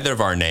either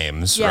of our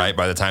names, right,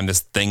 by the time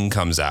this thing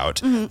comes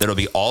out, there'll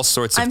be all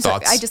sorts of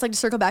thoughts. I just like to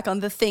circle back on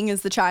the thing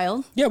is the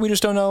child. Yeah, we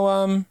just don't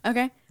know.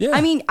 Okay. Yeah.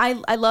 I mean,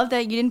 I love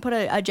that you didn't put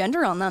a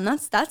gender on them.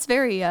 That's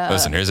very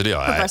listen, here's the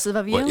deal. progressive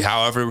of you.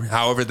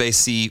 However they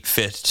see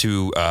fit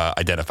to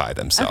identify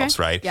themselves,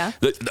 Okay. right? Yeah.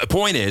 The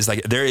point is,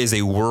 like, there is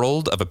a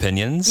world of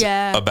opinions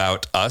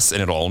about us,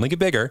 and it'll only get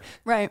bigger.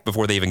 Right.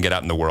 Before they even get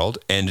out in the world.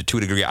 And to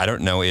a degree, I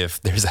don't know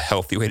if there's a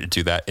healthy way to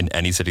do that in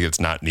any city that's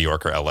not New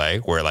York or LA,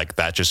 where like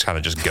that just kind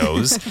of just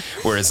goes.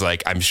 Whereas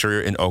like, I'm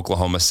sure in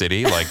Oklahoma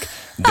City, like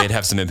they'd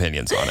have some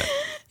opinions on it.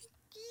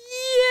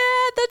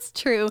 Yeah, that's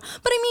true.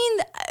 But I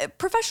mean,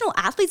 professional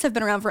athletes have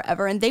been around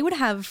forever and they would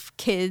have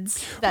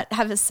kids that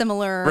have a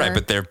similar... Right,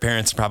 but their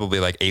parents are probably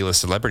like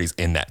A-list celebrities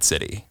in that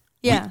city.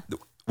 Yeah.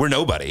 We're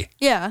nobody.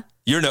 Yeah.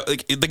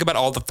 Like, think about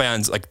all the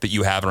fans like that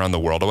you have around the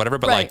world or whatever,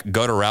 but like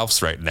go to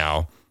Ralph's right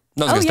now.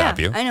 No one's gonna stop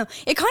you. I know.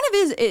 It kind of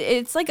is.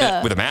 It's like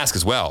with a mask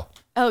as well.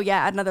 Oh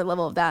yeah, add another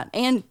level of that.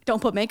 And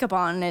don't put makeup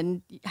on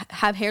and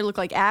have hair look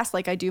like ass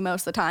like I do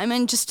most of the time.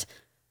 And just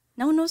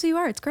no one knows who you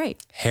are. It's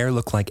great. Hair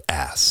look like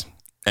ass.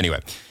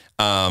 Anyway.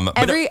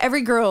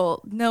 Every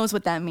girl knows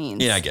what that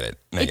means. Yeah, I get it.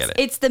 I get it.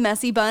 It's the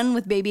messy bun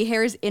with baby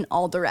hairs in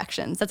all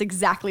directions. That's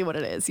exactly what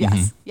it is.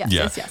 Yes.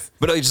 Yes.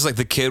 But just like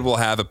the kid will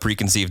have a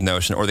preconceived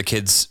notion, or the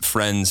kid's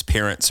friends,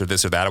 parents, or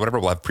this or that, or whatever,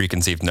 will have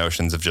preconceived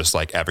notions of just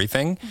like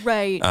everything.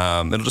 Right.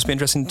 It'll just be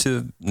interesting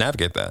to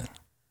navigate that.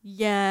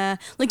 Yeah.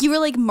 Like you were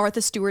like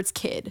Martha Stewart's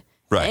kid.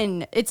 Right.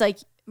 And it's like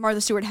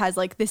Martha Stewart has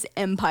like this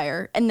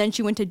empire and then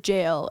she went to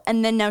jail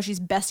and then now she's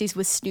besties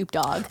with Snoop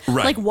Dogg.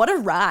 Right. Like what a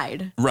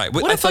ride. Right.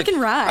 What a fucking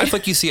ride. I feel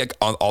like you see like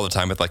all the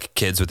time with like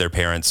kids with their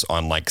parents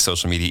on like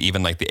social media,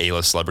 even like the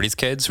A-list celebrities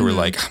kids who are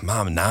like,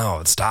 Mom,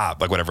 no, stop.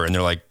 Like whatever. And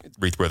they're like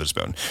Reese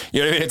Witherspoon.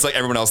 You know what I mean? It's like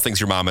everyone else thinks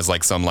your mom is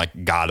like some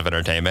like god of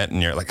entertainment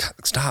and you're like,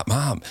 stop,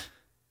 Mom.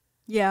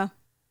 Yeah.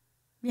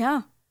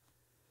 Yeah.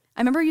 I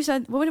remember you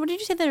said, what did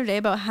you say the other day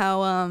about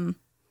how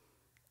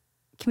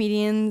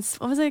comedians,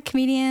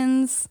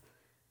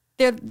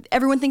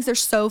 everyone thinks they're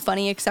so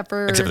funny except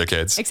for their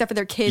kids. Except for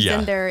their kids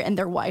and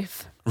their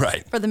wife.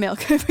 Right. For the male.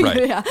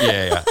 Right. Yeah.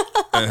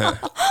 Yeah.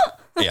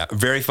 Yeah.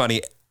 Very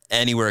funny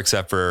anywhere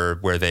except for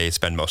where they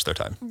spend most of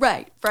their time.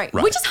 Right.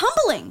 Which is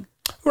humbling.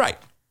 Right.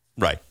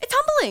 It's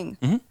humbling.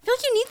 I feel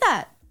like you need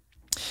that.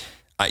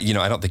 I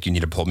don't think you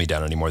need to pull me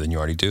down any more than you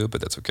already do,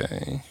 but that's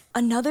okay.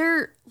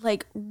 Another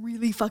like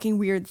really fucking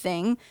weird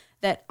thing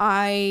that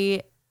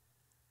I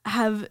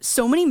have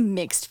so many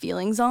mixed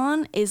feelings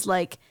on is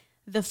like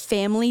the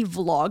family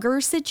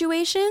vlogger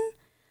situation.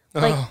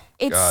 Like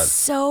it's God.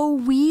 so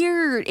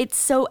weird. It's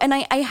so, and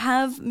I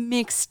have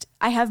mixed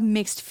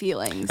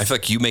feelings. I feel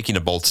like you making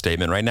a bold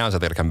statement right now is that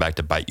going to come back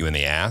to bite you in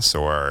the ass,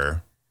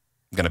 or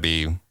going to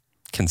be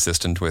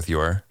consistent with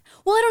your...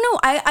 Well, I don't know.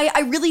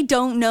 I really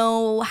don't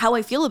know how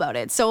I feel about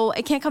it. So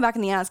I can't come back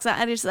in the ass because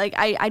I just like,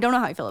 I don't know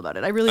how I feel about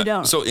it. I really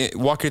don't. So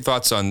walk your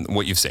thoughts on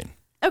what you've seen.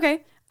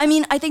 Okay. I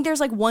mean, I think there's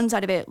like one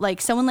side of it, like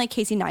someone like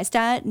Casey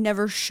Neistat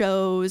never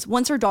shows,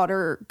 once her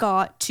daughter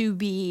got to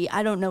be,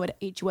 I don't know what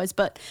age she was,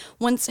 but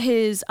once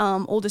his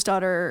oldest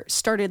daughter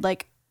started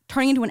like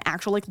turning into an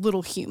actual like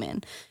little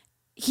human,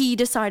 he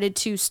decided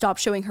to stop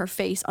showing her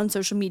face on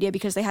social media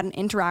because they had an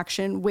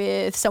interaction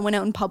with someone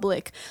out in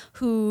public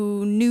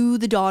who knew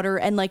the daughter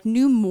and like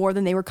knew more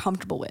than they were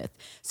comfortable with.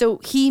 So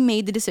he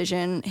made the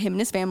decision, him and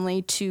his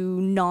family,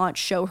 to not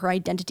show her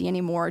identity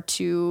anymore,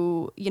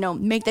 to,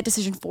 make that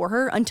decision for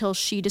her until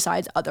she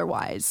decides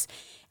otherwise.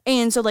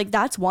 And so like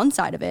that's one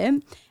side of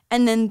it.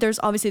 And then there's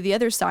obviously the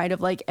other side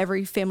of like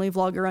every family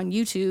vlogger on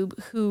YouTube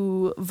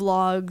who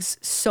vlogs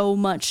so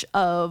much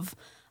of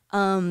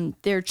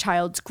their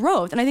child's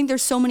growth. And I think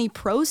there's so many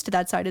pros to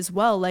that side as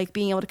well, like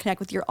being able to connect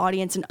with your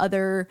audience and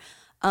other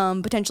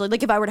potentially,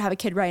 like if I were to have a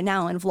kid right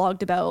now and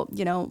vlogged about,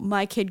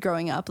 my kid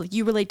growing up, like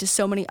you relate to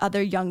so many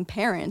other young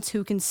parents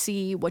who can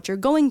see what you're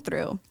going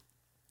through.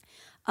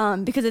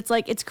 Because it's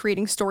like, it's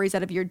creating stories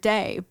out of your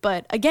day.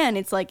 But again,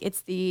 it's like,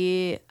 it's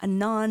the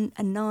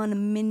anonymity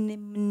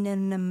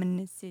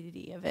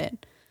of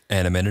it.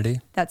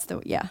 Anonymity? That's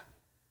yeah.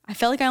 I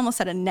felt like I almost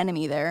said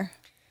anemone there.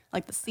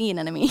 Like the sea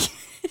anemone.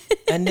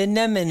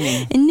 Anemone.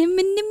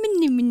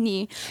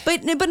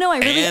 But no, I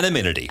really...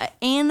 Anonymity.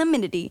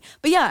 Anonymity.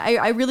 But yeah,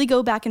 I really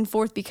go back and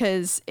forth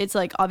because it's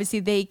like, obviously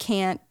they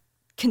can't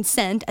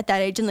consent at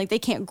that age and like they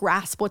can't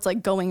grasp what's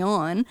like going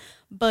on.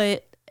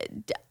 But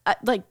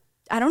like,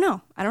 I don't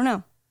know.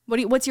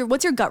 What's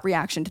your gut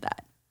reaction to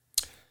that?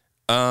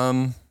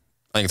 I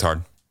think it's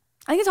hard.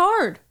 I think it's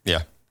hard.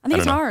 Yeah. I think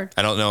it's hard.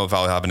 I don't know if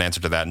I'll have an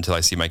answer to that until I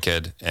see my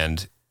kid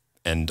and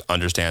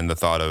understand the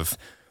thought of,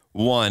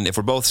 one, if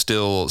we're both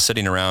still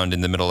sitting around in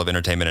the middle of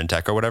entertainment and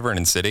tech or whatever and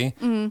in city,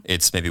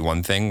 it's maybe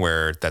one thing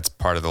where that's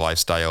part of the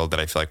lifestyle that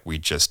I feel like we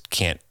just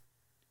can't,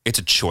 it's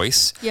a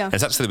choice. Yeah. And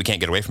it's not to say that we can't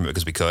get away from it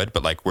because we could,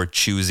 but like we're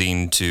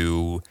choosing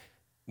to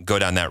go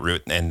down that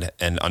route and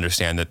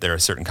understand that there are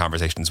certain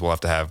conversations we'll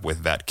have to have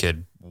with that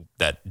kid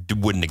that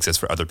wouldn't exist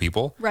for other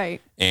people.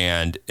 Right.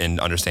 And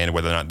understand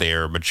whether or not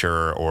they're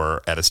mature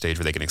or at a stage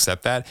where they can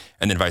accept that.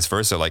 And then vice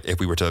versa. Like if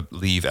we were to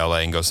leave LA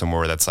and go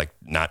somewhere that's like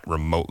not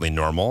remotely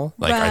normal,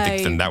 like I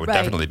think then that would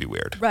definitely be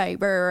weird. Right.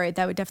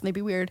 That would definitely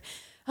be weird.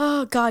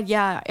 Oh God.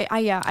 Yeah.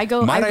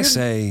 Might I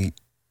say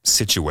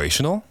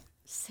situational?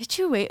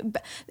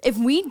 If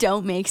we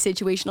don't make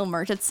situational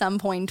merch at some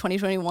point in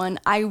 2021,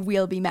 I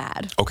will be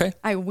mad. Okay.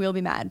 I will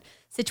be mad.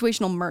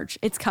 Situational merch.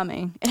 It's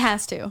coming. It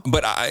has to.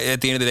 But at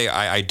the end of the day,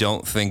 I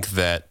don't think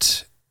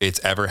that it's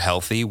ever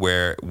healthy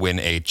when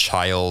a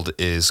child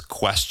is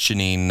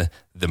questioning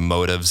the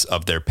motives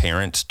of their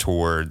parent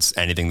towards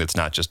anything that's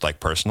not just like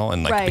personal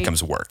and like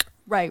becomes work.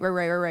 Right.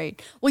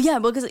 Well, yeah,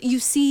 because you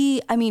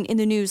see, I mean, in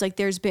the news, like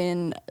there's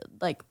been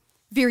like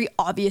very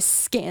obvious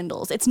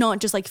scandals. It's not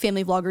just like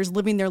family vloggers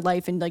living their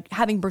life and like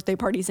having birthday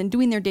parties and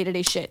doing their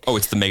day-to-day shit. Oh,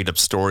 it's the made up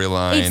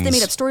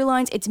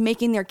storylines. It's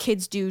making their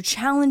kids do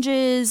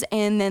challenges,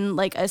 and then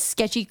like a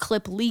sketchy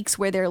clip leaks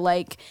where they're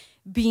like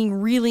being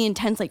really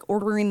intense, like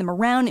ordering them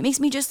around. It makes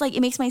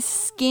my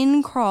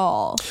skin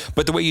crawl.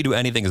 But the way you do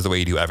anything is the way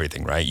you do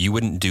everything, right? You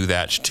wouldn't do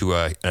that to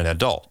an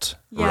adult,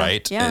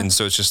 right? Yeah. And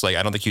so it's just like,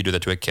 I don't think you do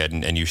that to a kid,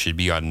 and you should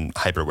be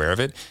hyper aware of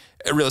it.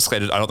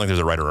 Realistically, I don't think there's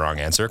a right or wrong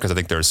answer, because I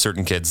think there are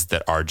certain kids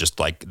that are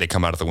just like, they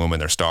come out of the womb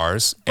and they're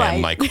stars,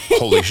 and like,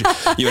 holy shit, you know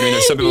what I mean?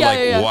 There's some people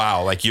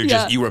wow, like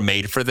you were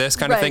made for this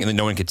kind of thing, and then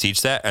no one could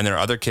teach that. And there are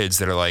other kids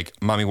that are like,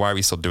 mommy, why are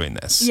we still doing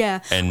this?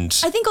 Yeah. And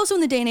I think also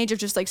in the day and age of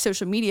just like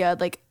social media,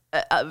 like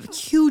a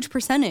huge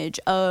percentage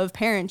of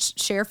parents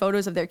share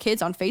photos of their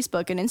kids on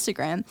Facebook and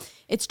Instagram.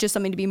 It's just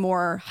something to be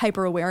more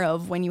hyper aware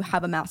of when you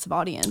have a massive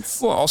audience.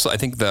 Well, also, I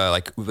think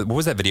what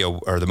was that video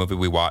or the movie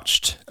we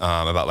watched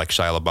about like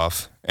Shia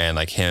LaBeouf and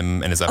like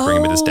him and his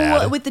upbringing with his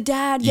dad? With the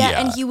dad, yeah.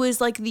 And he was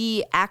like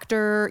the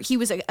actor. He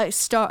was a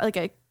star, like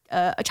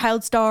a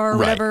child star or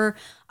whatever.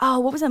 Oh,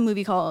 what was that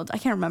movie called? I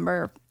can't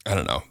remember. I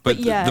don't know. But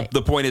yeah.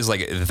 The point is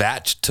like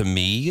that to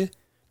me,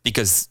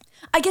 because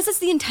I guess it's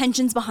the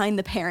intentions behind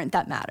the parent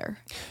that matter.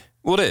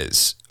 Well, it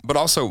is. But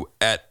also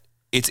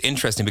it's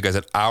interesting because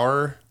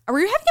Are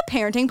we having a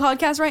parenting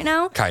podcast right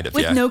now? Kind of,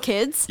 with no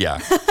kids? Yeah.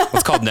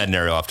 Let's call Ned and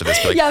Ariel after this.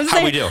 But like,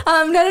 how we do?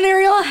 Ned and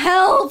Ariel,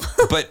 help.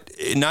 But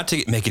not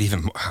to make it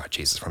even more,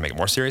 Jesus, we're making it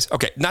more serious.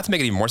 Okay, not to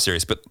make it even more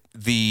serious, but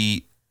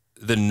the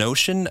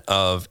notion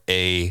of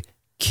a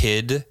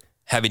kid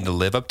having to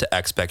live up to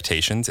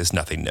expectations is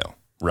nothing new,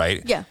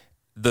 right? Yeah.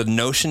 The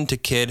notion to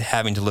kid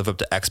having to live up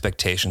to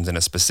expectations in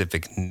a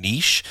specific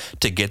niche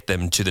to get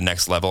them to the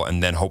next level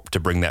and then hope to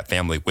bring that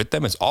family with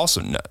them is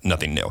also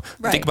nothing new.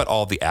 Right. Think about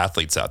all the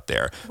athletes out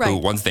there who,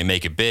 once they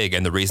make it big,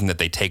 and the reason that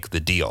they take the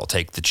deal,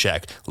 take the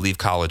check, leave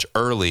college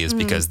early is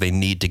because they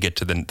need to get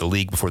to the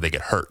league before they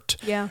get hurt.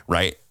 Yeah.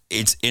 Right?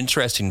 It's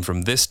interesting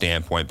from this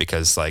standpoint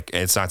because like,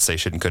 it's not to say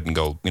shit and couldn't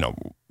go,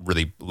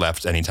 really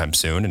left anytime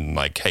soon and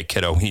like, hey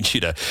kiddo, we need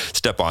you to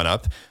step on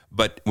up.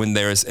 But when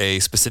there's a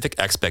specific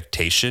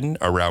expectation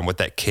around what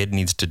that kid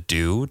needs to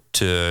do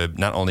to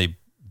not only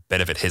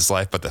benefit his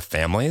life, but the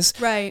family's,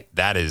 right?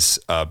 That is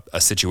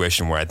a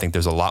situation where I think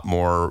there's a lot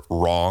more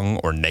wrong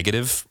or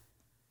negative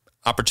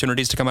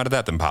opportunities to come out of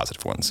that than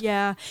positive ones.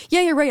 Yeah,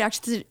 you're right.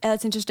 Actually,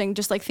 that's interesting.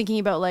 Just like thinking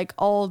about like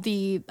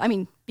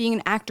being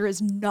an actor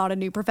is not a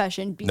new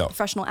profession. Being a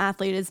professional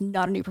athlete is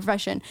not a new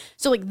profession.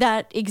 So like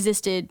that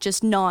existed,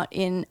 just not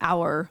in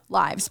our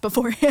lives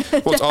before.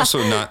 Well, it's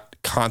also not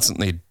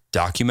constantly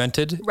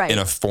documented in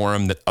a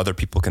forum that other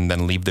people can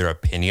then leave their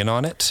opinion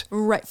on it.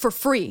 Right. For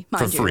free,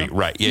 mind you. For free,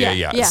 right.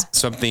 Yeah.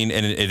 Something,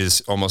 and it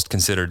is almost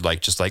considered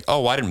like, just like,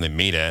 oh, I didn't really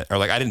mean it. Or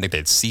like, I didn't think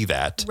they'd see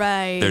that.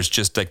 Right. There's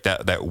just like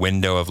that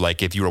window of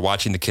like, if you were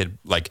watching the kid,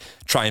 like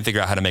try and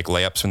figure out how to make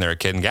layups when they're a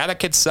kid and that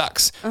kid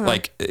sucks.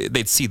 Like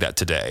they'd see that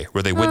today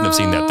where they wouldn't have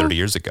seen that 30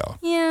 years ago.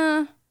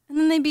 Yeah. And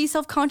then they'd be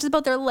self-conscious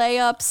about their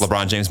layups.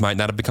 LeBron James might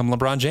not have become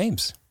LeBron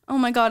James. Oh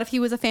my God, if he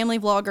was a family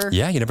vlogger.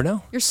 Yeah, you never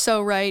know. You're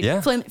so right.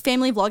 Yeah.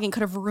 Family vlogging could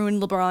have ruined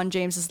LeBron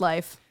James's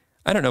life.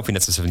 I don't know if we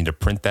necessarily need to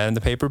print that in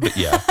the paper, but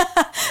yeah.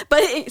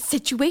 But it's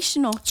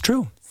situational. It's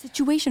true.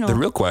 Situational. The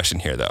real question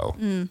here, though,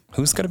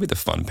 who's going to be the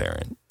fun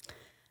parent?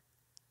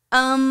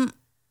 And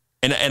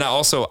I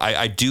also,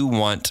 I do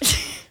want...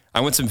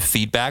 I want some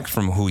feedback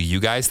from who you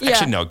guys...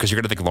 Actually, no, because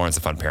you're going to think Lauren's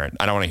a fun parent.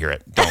 I don't want to hear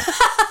it. Don't.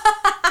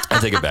 I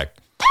take it back.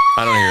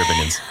 I don't hear your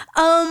opinions.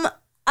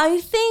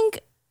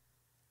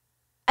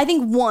 I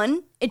think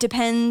one, it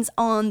depends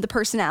on the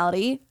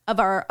personality of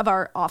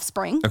our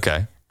offspring.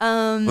 Okay.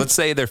 Let's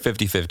say they're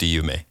 50-50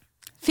 you, me.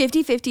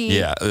 50-50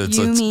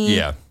 you, me.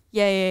 Yeah.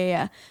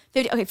 Yeah.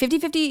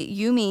 50-50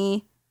 you,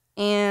 me.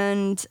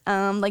 And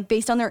like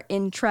based on their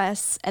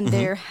interests and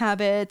their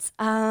habits.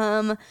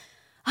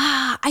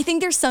 I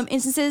think there's some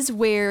instances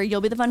where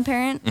you'll be the fun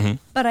parent,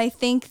 but I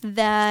think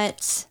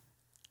that...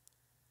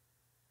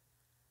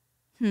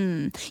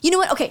 You know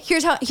what? Okay,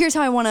 here's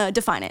how I want to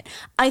define it.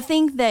 I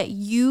think that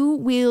you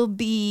will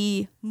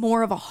be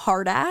more of a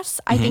hard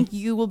ass. I think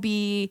you will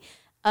be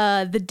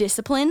the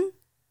discipline,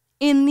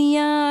 in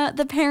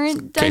the parent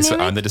Okay, dynamic. so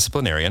I'm the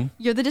disciplinarian.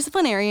 You're the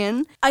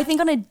disciplinarian. I think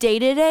on a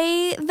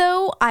day-to-day,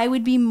 though, I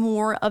would be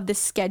more of the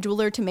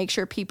scheduler to make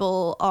sure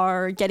people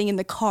are getting in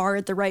the car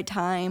at the right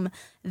time,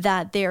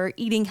 that they're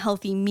eating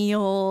healthy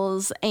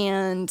meals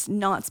and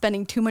not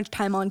spending too much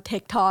time on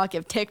TikTok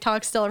if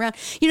TikTok's still around.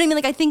 You know what I mean?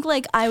 Like, I think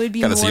like I would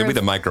be Got it. So more you'll be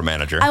of- the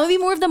micromanager. I would be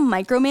more of the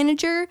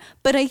micromanager,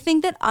 but I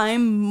think that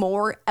I'm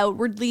more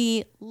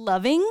outwardly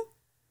loving.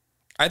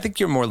 I think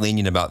you're more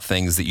lenient about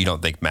things that you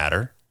don't think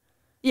matter.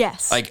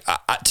 Yes. Like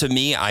to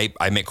me, I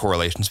make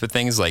correlations with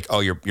things like, oh,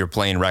 you're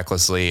playing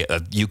recklessly.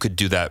 You could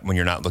do that when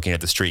you're not looking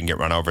at the street and get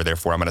run over.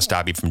 Therefore, I'm going to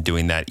stop you from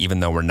doing that, even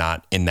though we're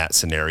not in that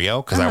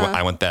scenario. Because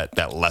I want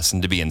that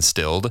lesson to be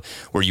instilled,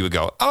 where you would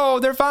go, oh,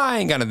 they're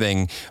fine, kind of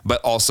thing. But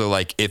also,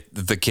 like, if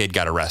the kid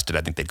got arrested,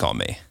 I think they'd call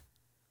me.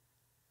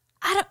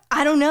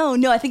 I don't know.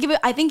 No, I think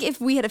if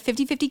we had a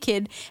 50-50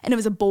 kid and it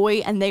was a boy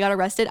and they got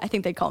arrested, I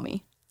think they'd call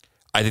me.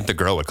 I think the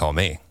girl would call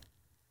me.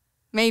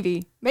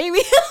 Maybe.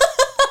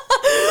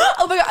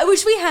 Oh my God. I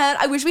wish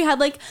we had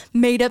like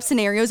made up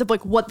scenarios of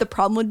like what the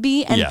problem would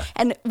be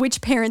and which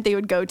parent they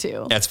would go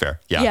to. That's fair.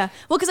 Yeah. Yeah.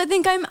 Well, cause I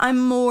think I'm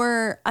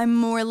more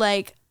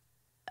like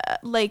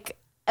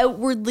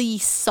outwardly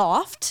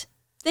soft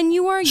than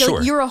you are. Sure.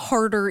 Like, you're a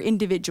harder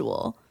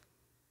individual.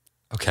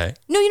 Okay.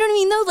 No, you know what I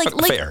mean though? Like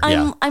fair,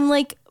 yeah. I'm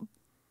like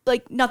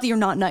not that you're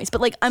not nice, but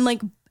like I'm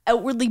like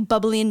outwardly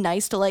bubbly and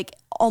nice to like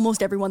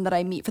almost everyone that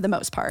I meet for the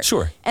most part.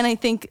 Sure. And I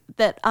think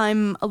that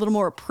I'm a little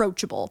more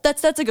approachable.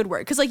 That's a good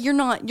word. Cause like you're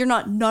not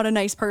a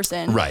nice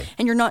person. Right.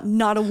 And you're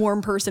not a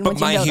warm person. But once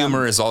you my know humor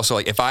them. is also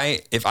like, if I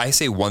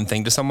say one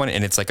thing to someone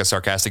and it's like a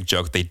sarcastic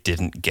joke they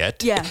didn't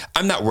get, Yeah.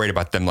 I'm not worried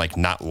about them like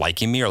not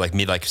liking me or like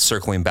me like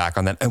circling back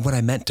on that. And what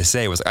I meant to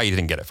say was, like, oh, you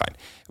didn't get it, fine.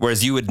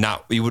 Whereas you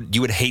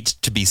would hate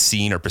to be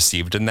seen or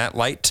perceived in that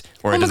light.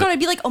 Or Oh my God, I'd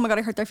be like, oh my God,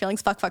 I hurt their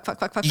feelings. Fuck.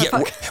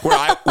 yeah,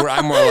 where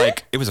I'm more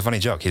like, it was a funny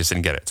joke. He just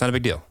didn't get it. It's not a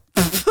big deal.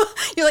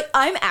 You're like,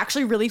 I'm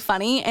actually really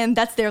funny, and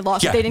that's their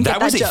loss. Yeah, They didn't that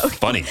get was that a joke.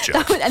 funny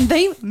joke. And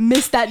they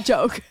missed that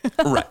joke.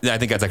 Right. I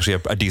think that's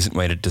actually a decent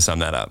way to sum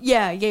that up.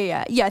 Yeah.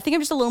 I think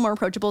I'm just a little more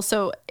approachable.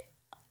 So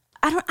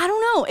I don't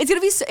know. It's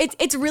gonna be.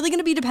 It's really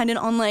gonna be dependent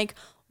on like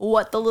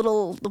what the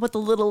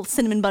little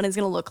cinnamon bun is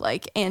gonna look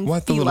like and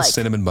What the feel little like.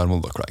 cinnamon bun will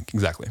look like.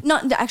 Exactly.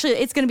 Not actually,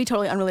 it's gonna be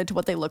totally unrelated to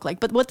what they look like,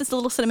 but what this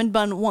little cinnamon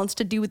bun wants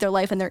to do with their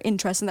life and their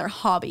interests and their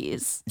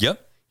hobbies.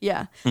 Yep.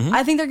 Yeah.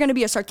 I think they're gonna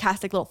be a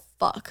sarcastic little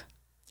fuck.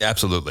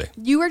 Absolutely.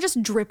 You are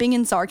just dripping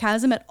in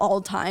sarcasm at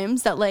all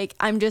times. That like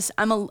I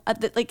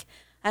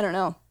don't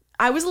know.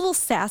 I was a little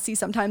sassy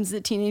sometimes as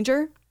a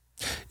teenager.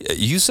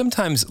 You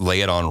sometimes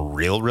lay it on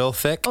real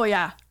thick. Oh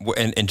yeah.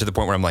 And to the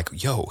point where I'm like,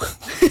 yo,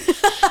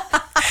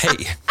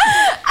 hey,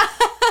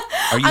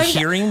 are you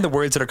hearing the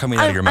words that are coming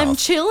out of your mouth? I'm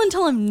chill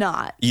until I'm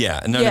not.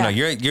 Yeah, no,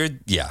 you're,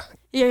 yeah.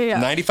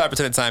 Yeah. 95% of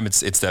the time,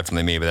 it's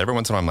definitely me, but every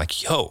once in a while, I'm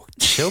like, yo,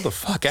 chill the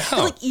fuck out. But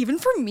like even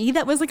for me,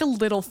 that was like a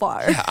little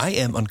far. Yeah, I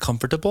am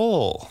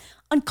uncomfortable.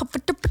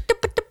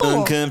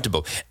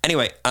 Uncomfortable.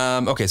 Anyway,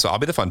 okay, so I'll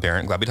be the fun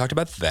parent. Glad we talked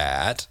about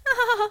that.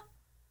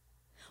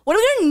 What are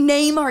we gonna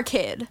name our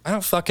kid? I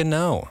don't fucking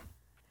know.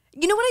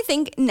 You know what I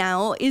think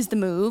now is the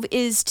move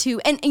is to,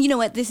 and you know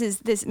what, this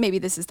is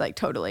like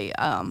totally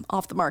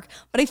off the mark,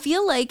 but I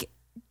feel like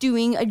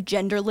doing a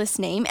genderless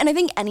name, and I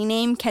think any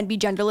name can be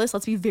genderless.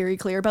 Let's be very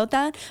clear about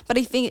that. But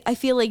I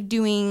feel like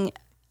doing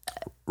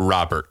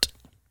Robert.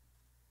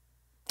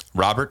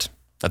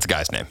 That's a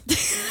guy's name.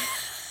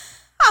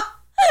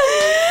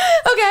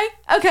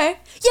 Okay.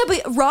 Yeah,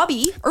 but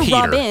Robbie or Peter.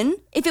 Robin,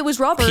 if it was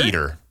Robert.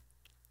 Peter.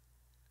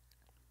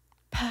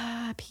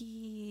 I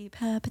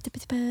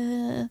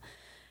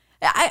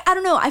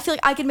don't know. I feel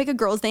like I could make a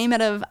girl's name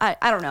out of I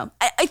don't know.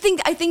 I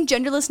think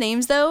genderless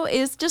names though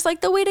is just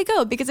like the way to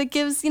go because it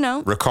gives,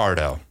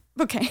 Ricardo.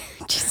 Okay.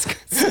 Jesus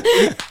Christ.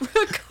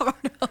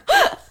 Ricardo.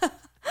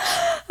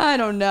 I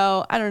don't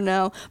know.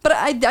 But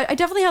I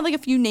definitely have like a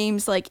few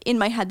names like in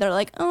my head that are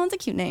like, oh, it's a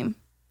cute name.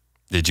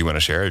 Did you want to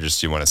share or just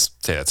do you want to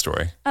say that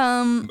story?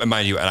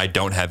 Mind you, and I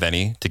don't have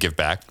any to give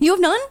back. You have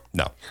none?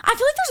 No. I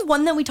feel like there's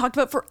one that we talked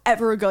about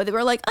forever ago that we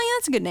were like, oh yeah,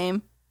 that's a good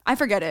name. I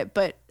forget it,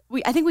 but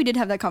I think we did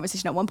have that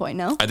conversation at one point,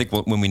 no? I think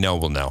when we know,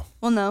 we'll know.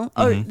 Well, no.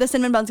 Oh, the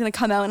cinnamon bun's going to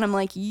come out and I'm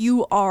like,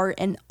 you are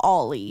an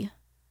Ollie.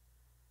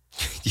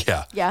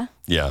 Yeah. Yeah?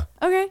 Yeah.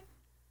 Okay.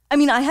 I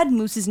mean, I had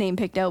Moose's name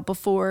picked out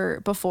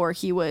before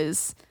he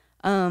was,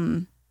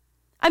 I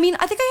think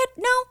I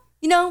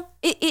had,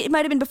 it might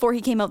have been before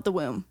he came out the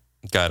womb.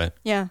 Got it.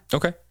 Yeah.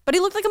 Okay. But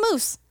he looked like a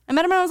moose. I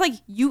met him and I was like,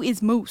 you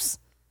is Moose.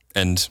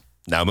 And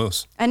now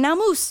Moose. And now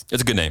Moose.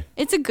 It's a good name.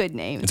 It's a good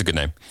name. It's a good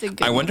name. It's a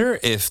good I name. wonder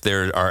if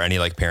there are any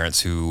like parents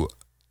who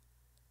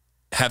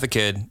have a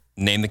kid,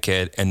 name the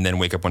kid, and then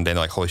wake up one day and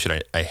they're like, holy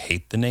shit, I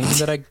hate the name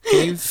that I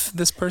gave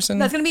this person.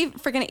 That's going to be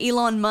freaking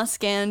Elon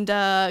Musk and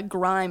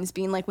Grimes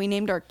being like, we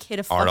named our kid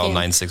a fucking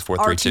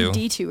RL96432.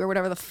 R2D2 or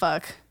whatever the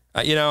fuck.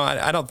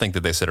 I don't think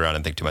that they sit around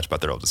and think too much about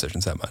their old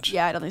decisions that much.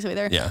 Yeah, I don't think so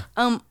either.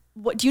 Yeah.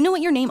 What do you know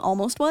what your name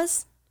almost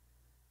was?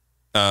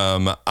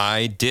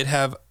 I did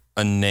have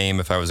a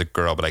name if I was a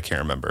girl, but I can't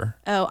remember.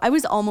 Oh, I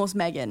was almost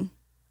Megan.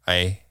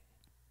 I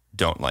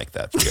don't like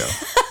that for you.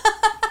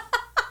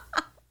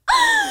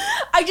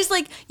 I just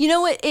like, you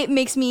know what? It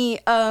makes me,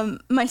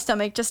 my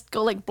stomach just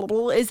go like, blah,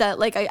 blah, is that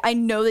like, I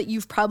know that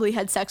you've probably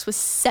had sex with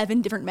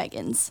 7 different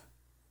Megans.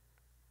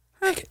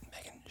 Megan,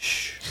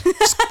 shh.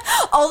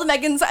 All the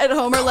Megans at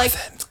home are like,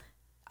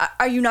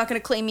 are you not going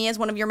to claim me as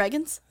one of your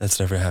Megans? That's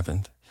never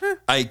happened.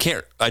 I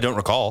don't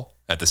recall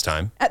at this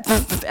time. At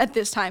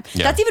this time.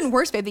 Yeah. That's even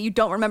worse, babe, that you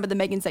don't remember the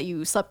Megans that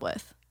you slept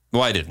with.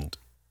 Well, I didn't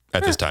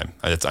at this time.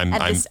 I'm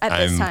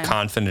time.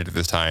 confident at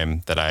this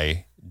time that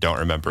I don't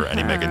remember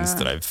any Megans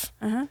that I've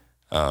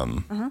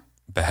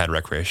had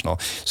recreational.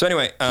 So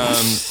anyway,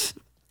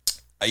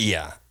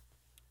 yeah.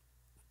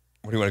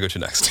 Where do you want to go to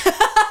next?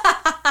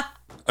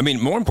 I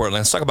mean, more importantly,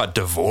 let's talk about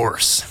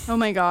divorce. Oh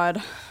my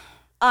God.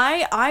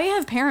 I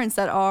have parents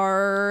that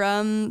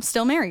are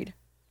still married.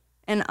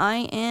 And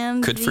I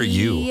am Good for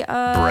you,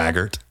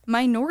 braggart.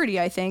 Minority,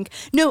 I think.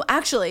 No,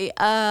 actually,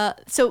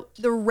 so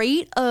the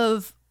rate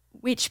of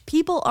which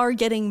people are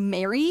getting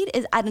married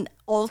is at an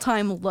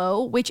all-time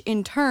low, which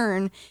in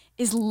turn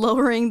is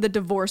lowering the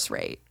divorce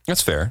rate.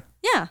 That's fair.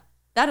 Yeah.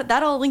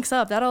 That all links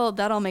up. That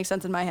all makes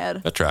sense in my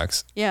head. That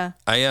tracks. Yeah.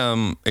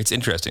 It's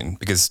interesting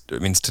because I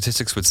mean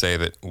statistics would say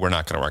that we're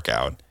not going to work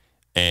out,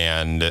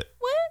 and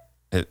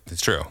What?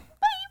 It's true.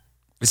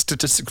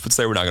 Statistics would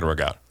say we're not going to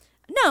work out.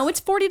 No, it's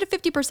 40 to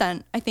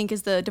 50%, I think,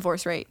 is the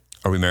divorce rate.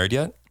 Are we married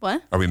yet?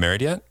 What? Are we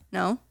married yet?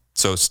 No.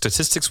 So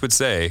statistics would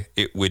say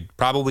it would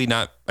probably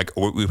not, like,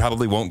 we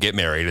probably won't get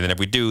married. And then if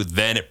we do,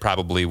 then it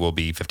probably will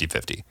be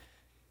 50-50.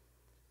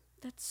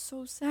 That's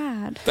so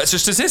sad. That's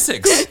just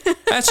statistics.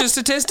 That's just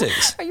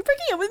statistics. Are you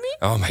breaking up with me?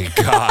 Oh my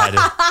God.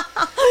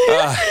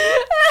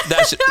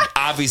 That's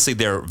obviously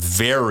they're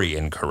very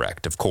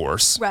incorrect, of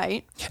course.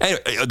 Right.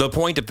 Anyway, the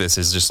point of this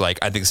is just like,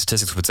 I think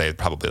statistics would say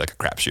it's probably like a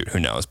crapshoot. Who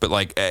knows? But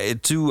like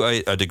to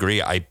a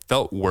degree, I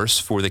felt worse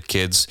for the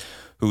kids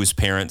whose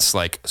parents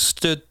like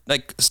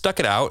stuck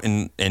it out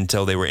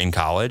until they were in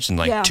college, and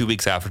like 2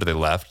 weeks after they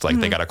left, like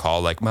they got a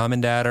call like Mom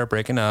and Dad are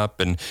breaking up,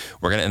 and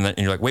and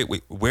you're like, wait,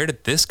 where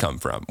did this come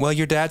from? Well,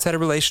 your dad's had a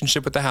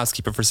relationship with the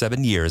housekeeper for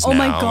 7 years now. Oh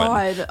my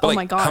God. But, like,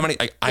 my God. How many?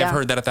 I've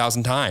heard that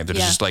 1,000 times. It's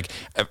just like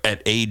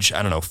at age,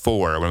 I don't know,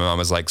 4, when my mom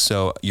was like,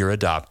 so you're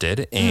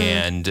adopted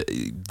and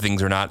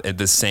things are not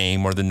the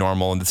same or the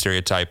normal and the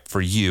stereotype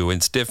for you.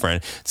 It's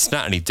different. It's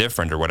not any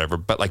different or whatever.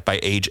 But like by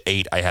age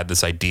 8, I had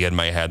this idea in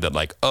my head that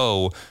like,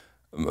 oh,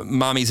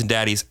 mommies and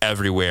daddies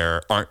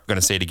everywhere aren't going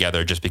to stay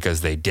together just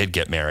because they did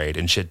get married,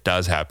 and shit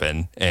does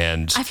happen.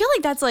 And I feel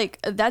like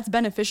that's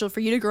beneficial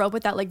for you to grow up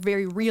with that like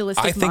very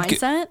realistic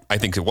mindset. I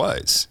think it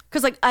was.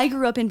 Because like I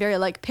grew up in very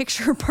like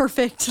picture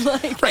perfect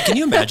like. Right? Can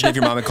you imagine if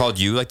your mom had called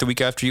you like the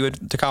week after you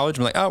went to college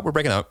and like, oh, we're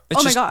breaking up?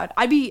 It's my God,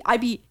 I'd be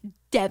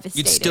devastated.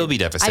 You'd still be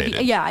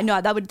devastated. I know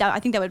I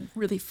think that would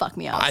really fuck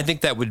me up. I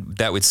think that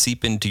would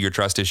seep into your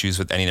trust issues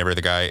with any and every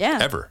other guy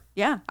ever.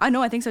 Yeah, I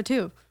know. I think so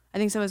too. I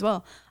think so as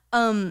well.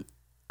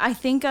 I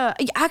think,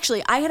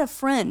 actually, I had a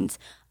friend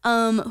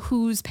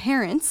whose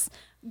parents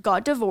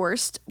got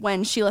divorced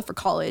when she left for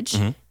college,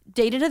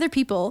 dated other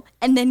people,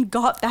 and then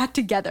got back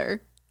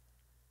together.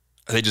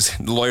 The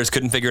lawyers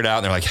couldn't figure it out,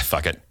 and they're like,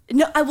 fuck it.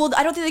 No, I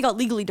don't think they got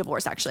legally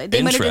divorced, actually.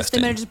 They might have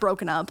just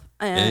broken up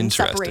and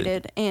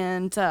separated,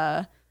 and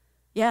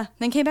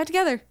then came back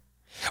together.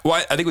 Well,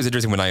 I think it was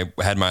interesting when I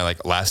had my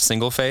like last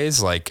single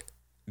phase, like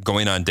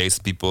going on dates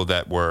with people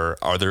that were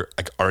either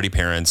like already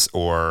parents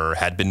or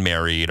had been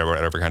married or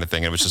whatever kind of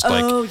thing. It was just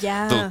like,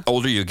 the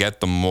older you get,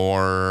 the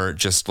more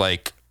just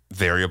like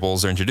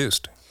variables are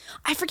introduced.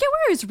 I forget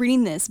where I was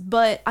reading this,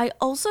 but I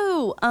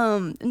also,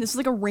 and this is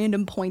like a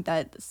random point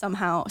that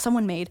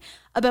someone made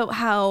about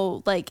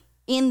how like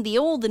in the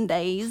olden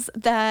days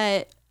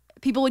that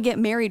people would get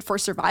married for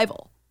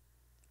survival.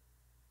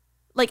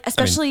 Like,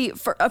 especially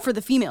for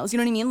the females, you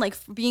know what I mean? Like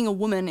being a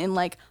woman in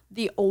like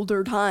the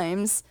older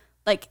times,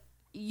 like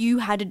you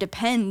had to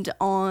depend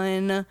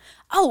on,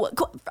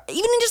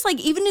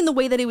 even in the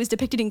way that it was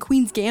depicted in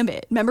Queen's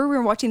Gambit. Remember we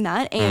were watching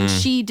that and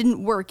she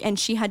didn't work and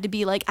she had to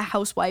be like a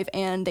housewife,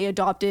 and they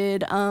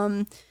adopted,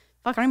 I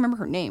don't remember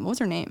her name. What was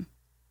her name?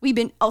 If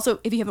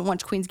you haven't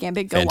watched Queen's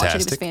Gambit, go watch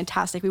it. It was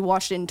fantastic. We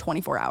watched it in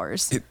 24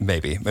 hours.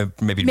 Maybe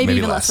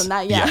even less than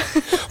that. Yeah.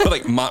 But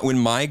like when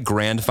my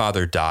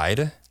grandfather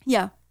died,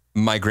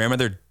 my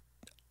grandmother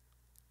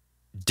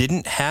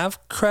didn't have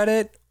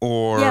credit,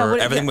 or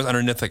everything was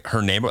underneath like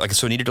her name, like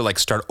so needed to like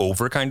start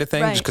over kind of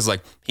thing, just because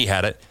like he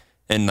had it,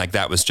 and like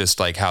that was just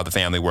like how the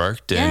family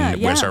worked, and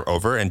we're gonna start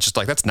over, and just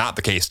like that's not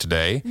the case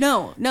today.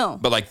 No.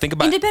 But like think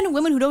about independent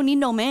women who don't need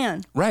no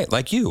man. Right,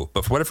 like you.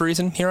 But for whatever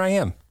reason, here I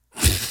am.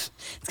 It's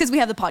because we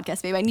have the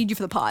podcast, babe. I need you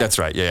for the pod. That's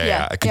right.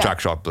 Yeah.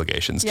 Contractual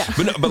obligations. Yeah.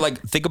 But like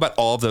think about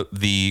all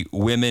the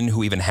women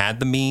who even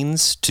had the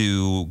means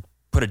to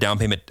put a down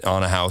payment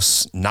on a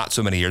house not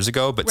so many years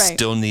ago, but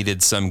still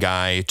needed some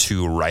guy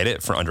to write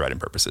it for underwriting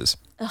purposes.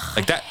 Ugh,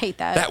 like that, I hate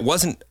that.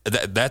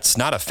 That's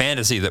not a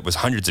fantasy that was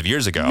hundreds of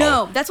years ago.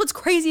 No, that's what's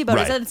crazy about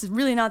it, is that it's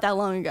really not that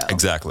long ago.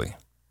 Exactly.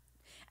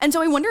 And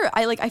so I wonder,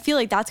 I feel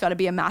like that's got to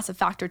be a massive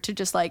factor to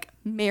just like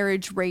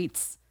marriage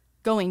rates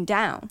going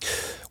down.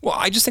 Well,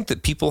 I just think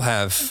that people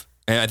have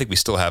and I think we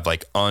still have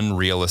like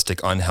unrealistic,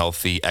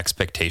 unhealthy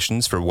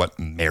expectations for what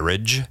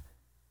marriage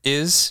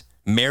is.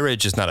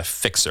 Marriage is not a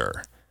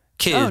fixer.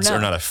 Kids are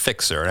not a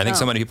fixer. And I think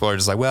so many people are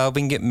just like, well, we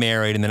can get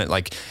married and then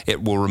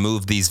it will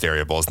remove these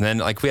variables. And then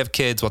like we have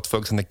kids, we'll have to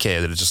focus on the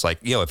kid. And it's just like,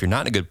 if you're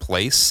not in a good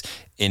place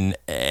in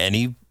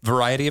any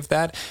variety of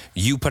that,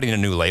 you putting a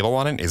new label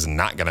on it is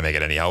not going to make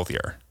it any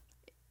healthier.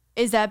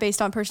 Is that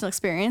based on personal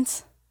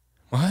experience?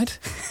 What?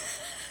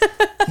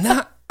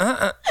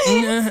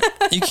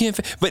 You can't,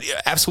 but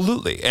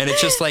absolutely. And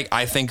it's just like,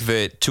 I think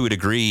that to a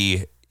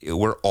degree,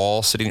 we're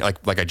all sitting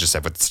like I just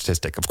said with the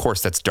statistic. Of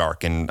course, that's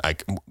dark, and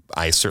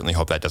I certainly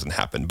hope that doesn't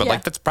happen. But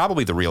like that's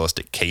probably the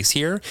realistic case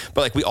here.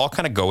 But like we all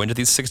kind of go into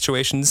these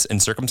situations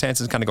and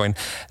circumstances, kind of going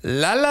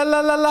la la la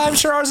la la. I'm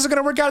sure ours is going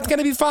to work out. It's going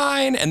to be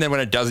fine. And then when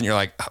it doesn't, you're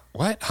like,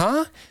 what?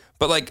 Huh?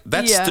 But like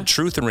that's the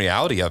truth and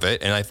reality of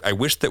it. And I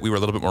wish that we were a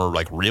little bit more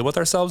like real with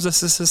ourselves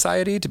as a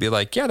society to be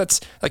like, yeah,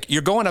 that's like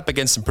you're going up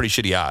against some pretty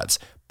shitty odds,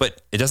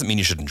 but it doesn't mean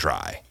you shouldn't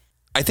try.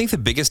 I think the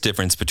biggest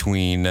difference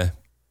between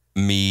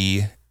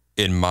me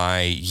in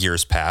my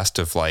years past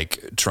of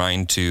like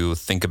trying to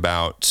think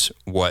about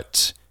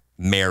what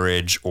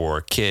marriage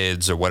or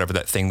kids or whatever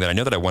that thing that I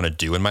know that I want to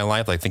do in my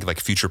life, like think of like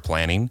future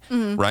planning,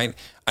 right?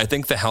 I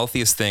think the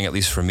healthiest thing, at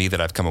least for me, that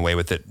I've come away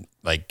with it,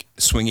 like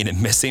swinging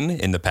and missing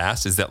in the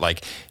past is that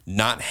like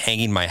not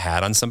hanging my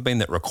hat on something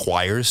that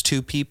requires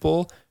two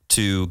people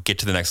to get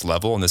to the next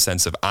level in the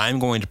sense of I'm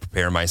going to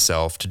prepare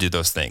myself to do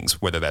those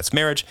things, whether that's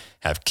marriage,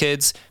 have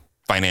kids,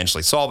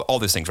 financially solve all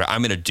these things, right?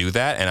 I'm going to do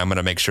that and I'm going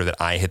to make sure that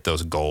I hit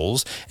those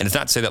goals. And it's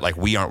not to say that like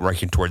we aren't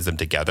working towards them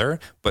together,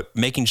 but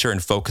making sure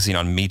and focusing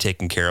on me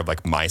taking care of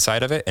like my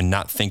side of it and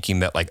not thinking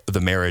that like the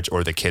marriage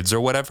or the kids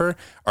or whatever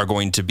are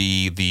going to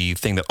be the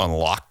thing that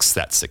unlocks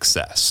that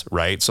success,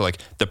 right? So like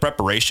the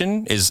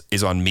preparation is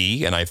on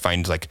me, and I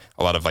find like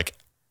a lot of like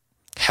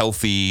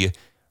healthy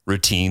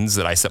routines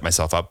that I set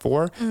myself up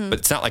for, but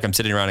it's not like I'm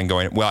sitting around and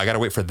going, well, I got to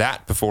wait for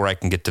that before I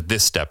can get to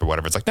this step or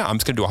whatever. It's like, no, I'm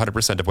just going to do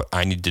 100% of what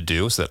I need to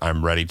do so that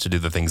I'm ready to do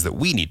the things that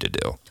we need to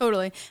do.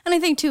 Totally. And I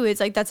think too, it's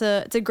like, it's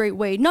a great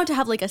way not to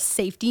have like a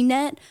safety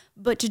net,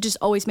 but to just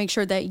always make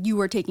sure that you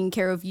are taking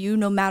care of you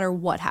no matter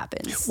what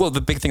happens. Well,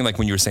 the big thing, like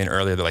when you were saying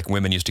earlier that like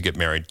women used to get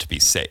married to be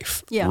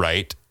safe,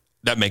 right?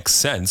 That makes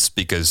sense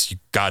because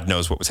God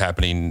knows what was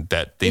happening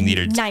that they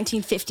needed.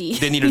 1950.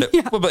 They needed,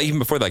 well, but even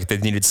before that, like, they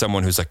needed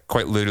someone who's like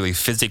quite literally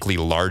physically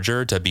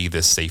larger to be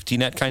this safety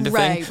net kind of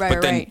thing. Right,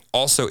 but then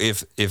also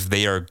if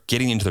they are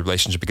getting into the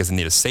relationship because they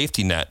need a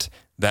safety net,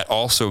 that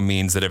also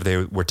means that if they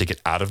were to get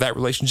out of that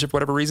relationship, for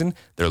whatever reason,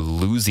 they're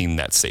losing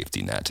that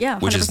safety net,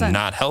 which is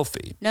not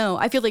healthy. No,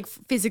 I feel like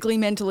physically,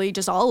 mentally,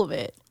 just all of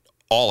it.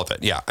 All of it,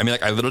 yeah. I mean,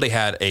 like I literally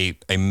had a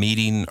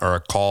meeting or a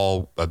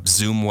call, a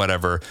Zoom,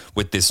 whatever,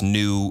 with this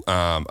new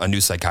a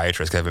new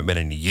psychiatrist. 'Cause I haven't been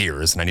in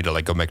years, and I need to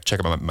like go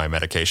check out my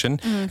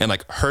medication. And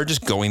like her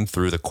just going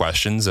through the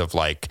questions of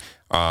like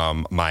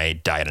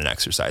my diet and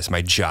exercise,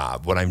 my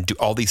job, what I'm doing,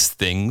 all these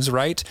things,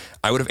 right?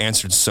 I would have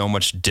answered so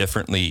much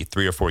differently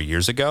 3 or 4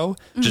 years ago,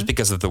 just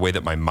because of the way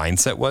that my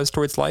mindset was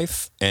towards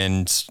life.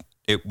 And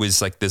it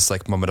was like this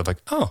like moment of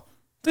like, oh,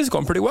 this is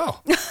going pretty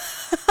well.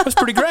 That's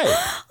pretty great. I love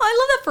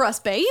that for us,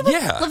 babe.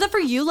 Yeah. Love that for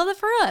you. Love that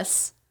for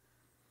us.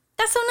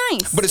 That's so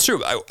nice. But it's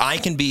true. I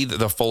can be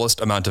the fullest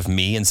amount of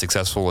me and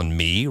successful in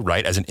me,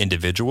 right, as an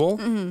individual.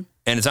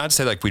 And it's not to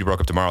say like if we broke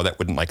up tomorrow, that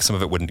wouldn't like some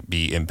of it wouldn't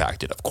be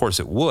impacted. Of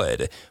course it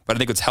would. But I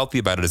think what's healthy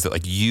about it is that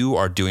like you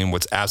are doing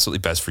what's absolutely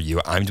best for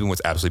you. I'm doing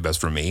what's absolutely best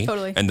for me.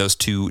 Totally. And those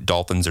two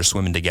dolphins are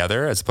swimming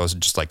together as opposed to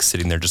just like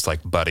sitting there just like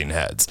butting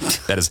heads.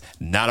 That has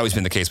not always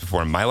been the case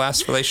before in my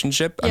last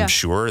relationship. I'm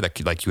sure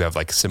that like you have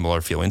like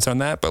similar feelings on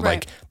that. But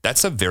like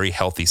that's a very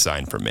healthy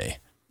sign for me.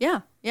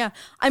 Yeah. Yeah.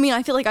 I mean,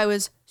 I feel like I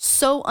was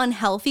so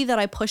unhealthy that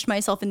I pushed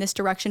myself in this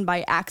direction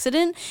by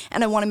accident.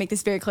 And I want to make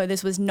this very clear.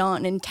 This was not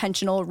an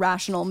intentional,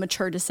 rational,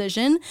 mature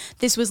decision.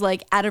 This was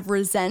like out of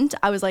resent.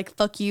 I was like,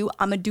 fuck you.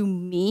 I'm going to do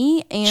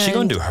me. And she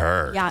going to do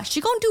her. Yeah.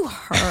 She going to do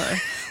her.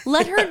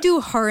 Let her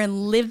do her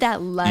and live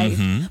that life.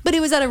 But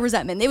it was out of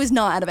resentment. It was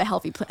not out of a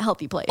healthy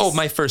place. Oh,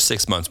 my first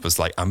 6 months was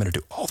like, I'm going to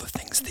do all the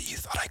things that you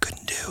thought I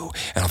couldn't do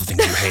and all the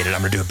things you hated. I'm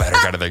going to do a better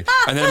kind of thing.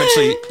 And then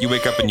eventually you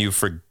wake up and you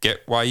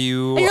forget why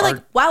you and you're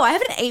like, wow, I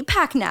have an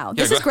 8-pack now.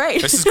 This is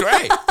great. This is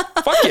great.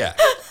 Fuck yeah.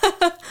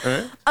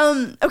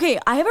 Okay,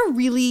 I have a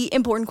really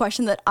important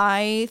question that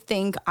I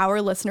think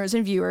our listeners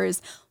and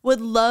viewers would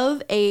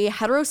love a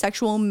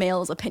heterosexual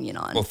male's opinion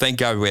on. Well, thank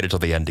God we waited till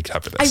the end to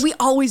cover this. We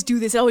always do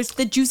this.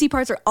 The juicy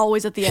parts are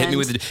always at the end. Hit me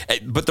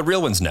with but the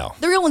real ones know.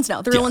 The real ones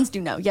know. The real ones do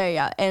know.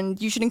 Yeah.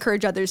 And you should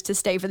encourage others to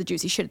stay for the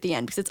juicy shit at the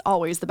end because it's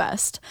always the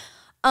best.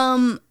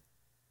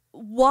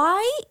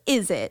 Why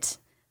is it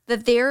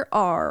that there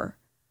are,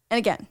 and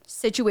again,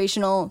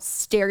 situational,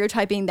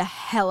 stereotyping the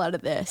hell out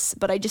of this,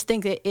 but I just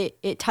think that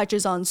it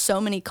touches on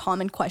so many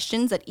common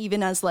questions that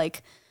even as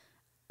like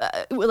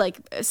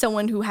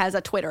someone who has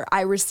a Twitter,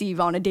 I receive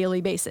on a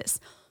daily basis.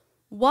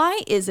 Why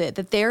is it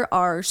that there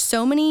are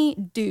so many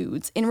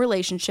dudes in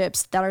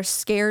relationships that are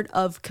scared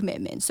of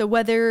commitment? So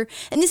whether,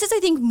 and this is, I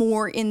think,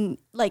 more in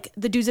like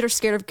the dudes that are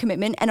scared of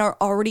commitment and are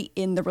already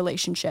in the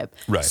relationship.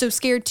 Right. So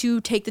scared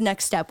to take the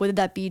next step, whether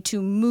that be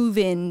to move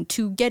in,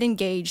 to get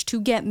engaged,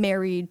 to get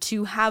married,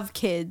 to have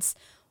kids.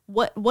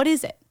 What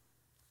is it?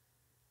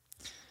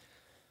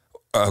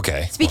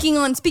 Okay. Speaking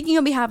on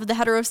behalf of the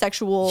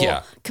heterosexual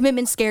Yeah.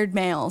 commitment scared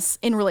males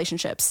in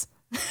relationships.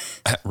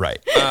 Right.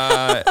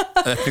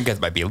 I think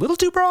that might be a little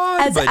too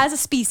broad. As a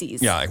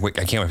species. Yeah, I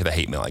can't wait for the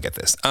hate mail. I get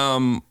this.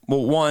 Well,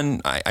 one,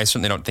 I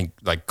certainly don't think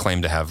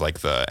claim to have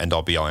the end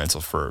all be all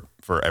answer for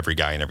every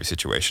guy in every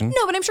situation.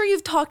 No, but I'm sure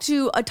you've talked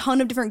to a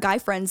ton of different guy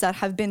friends that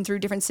have been through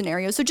different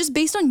scenarios. So just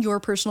based on your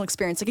personal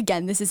experience,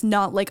 again, this is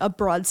not a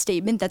broad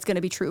statement that's going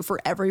to be true for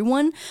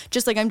everyone.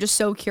 Just I'm just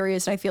so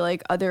curious, and I feel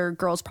like other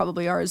girls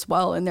probably are as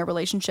well in their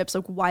relationships,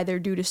 why their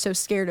dude is so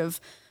scared of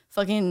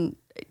fucking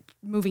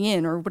moving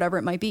in or whatever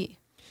it might be.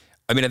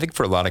 I mean, I think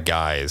for a lot of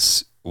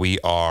guys, we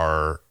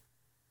are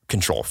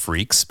control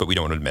freaks, but we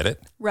don't admit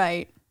it.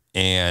 Right.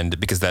 And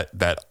because that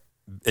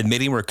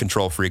admitting we're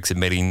control freaks,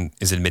 admitting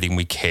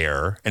we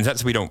care. And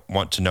that's we don't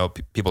want to know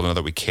people to know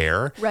that we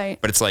care. Right.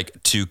 But it's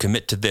to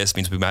commit to this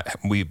means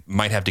we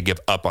might have to give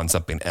up on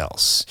something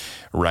else.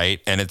 Right.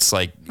 And it's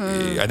I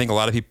think a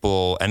lot of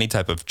people, any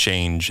type of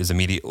change is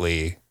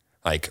immediately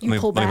let me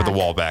put the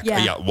wall back.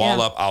 Yeah.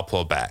 Wall up, I'll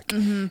pull back.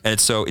 Mm-hmm.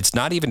 And it's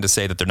not even to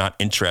say that they're not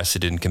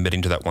interested in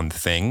committing to that one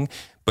thing,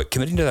 but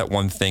committing to that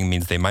one thing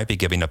means they might be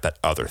giving up that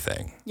other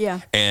thing. Yeah.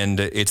 And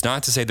it's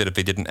not to say that if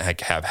they didn't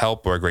have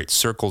help or a great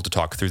circle to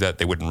talk through that,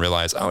 they wouldn't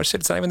realize, oh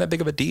shit, it's not even that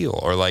big of a deal.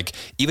 Or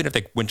even if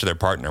they went to their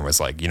partner and was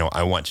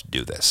I want to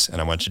do this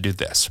and I want to do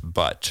this,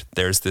 but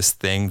there's this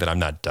thing that I'm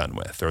not done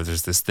with, or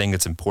there's this thing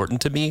that's important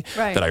to me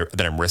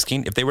that I'm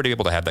risking. If they were to be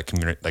able to have that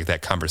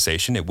that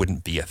conversation, it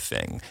wouldn't be a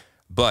thing.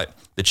 But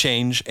the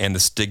change and the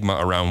stigma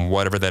around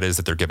whatever that is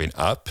that they're giving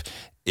up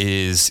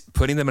is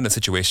putting them in a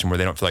situation where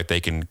they don't feel like they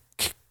can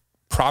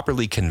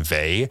properly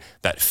convey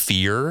that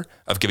fear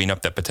of giving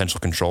up that potential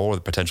control or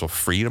the potential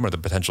freedom or the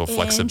potential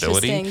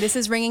flexibility. Interesting. This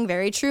is ringing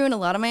very true in a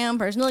lot of my own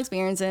personal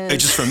experiences.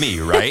 It's just for me,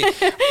 right?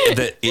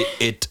 That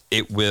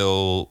it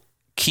will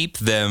keep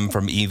them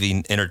from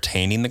even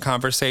entertaining the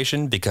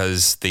conversation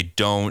because they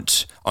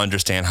don't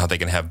understand how they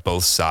can have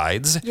both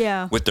sides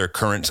with their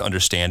current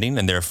understanding,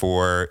 and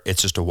therefore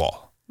it's just a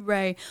wall.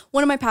 Right.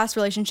 One of my past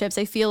relationships,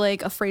 I feel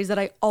like a phrase that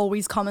I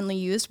always commonly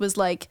used was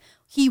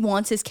he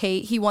wants his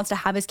cake, he wants to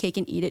have his cake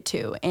and eat it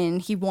too.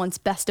 And he wants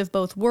best of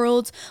both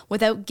worlds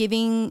without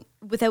giving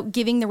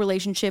the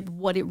relationship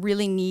what it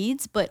really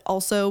needs, but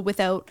also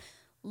without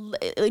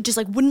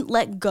wouldn't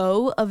let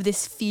go of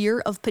this fear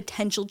of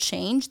potential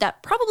change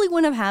that probably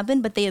wouldn't have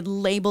happened, but they had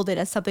labeled it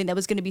as something that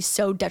was going to be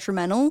so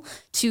detrimental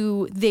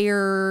to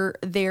their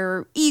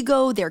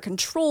ego, their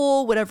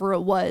control, whatever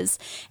it was.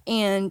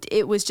 And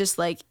it was just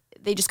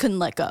they just couldn't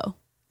let go.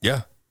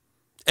 Yeah.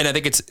 And I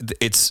think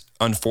it's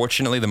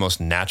unfortunately the most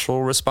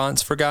natural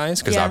response for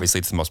guys because obviously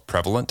it's the most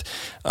prevalent.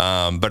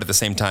 But at the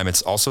same time,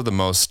 it's also the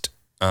most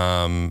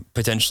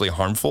potentially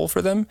harmful for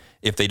them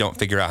if they don't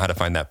figure out how to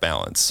find that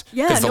balance.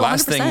 Yeah, because the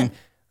 100%.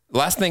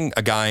 last thing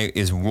a guy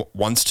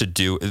wants to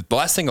do, the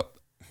last thing,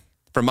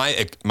 from my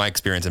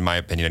experience, in my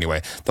opinion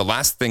anyway, the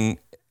last thing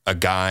a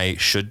guy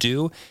should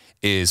do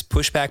is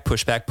push back,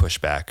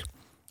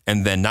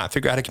 and then not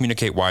figure out how to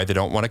communicate why they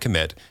don't want to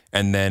commit.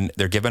 And then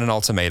they're given an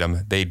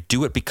ultimatum. They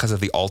do it because of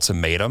the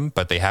ultimatum,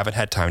 but they haven't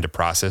had time to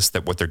process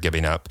that what they're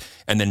giving up.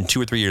 And then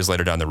 2 or 3 years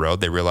later down the road,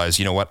 they realize,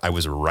 you know what, I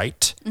was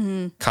right,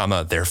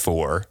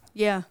 therefore.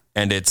 Yeah.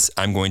 And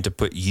I'm going to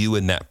put you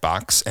in that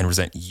box and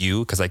resent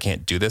you because I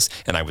can't do this.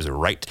 And I was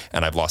right.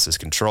 And I've lost this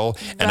control.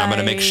 And I'm going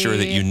to make sure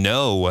that you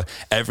know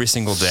every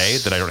single day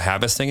that I don't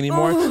have this thing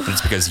anymore. And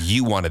it's because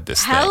you wanted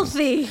this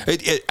Healthy.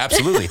 thing.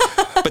 Absolutely.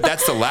 But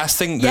that's the last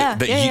thing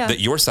that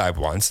your side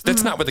wants.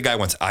 That's not what the guy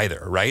wants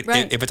either, right?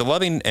 If it's a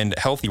loving and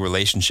healthy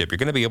relationship, you're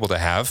going to be able to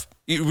have,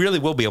 you really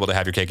will be able to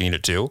have your cake and eat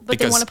it too. But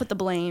they want to put the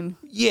blame.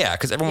 Yeah,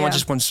 because everyone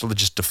just wants to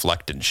just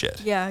deflect and shit.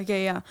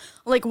 Yeah.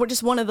 We're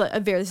just one of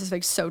this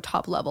is so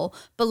top level,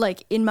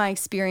 but in my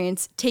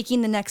experience,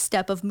 taking the next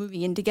step of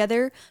moving in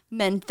together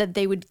meant that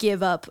they would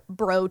give up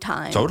bro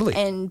time. Totally.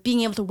 And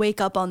being able to wake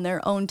up on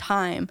their own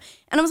time.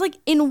 And I was like,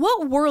 in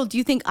what world do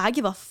you think I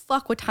give a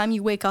fuck what time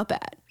you wake up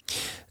at?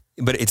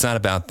 But it's not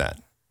about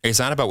that. It's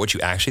not about what you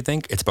actually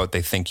think. It's about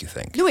they think you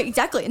think. No,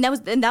 exactly. And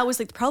that was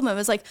the problem. I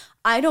was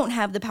I don't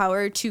have the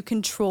power to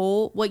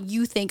control what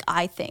you think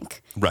I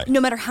think. Right. No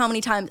matter how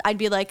many times I'd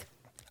be like,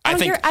 I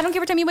don't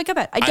care what time you wake up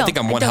at. I think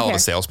I'm one hell of a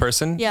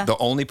salesperson. Yeah. The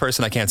only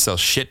person I can't sell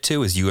shit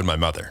to is you and my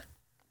mother.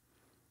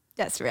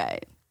 That's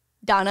right.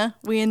 Donna,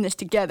 we in this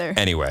together.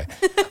 Anyway,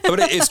 but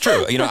it's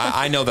true.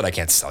 I know that I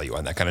can't sell you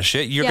on that kind of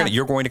shit.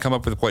 You're going to come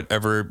up with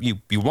whatever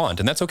you want,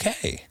 and that's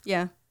okay.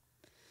 Yeah.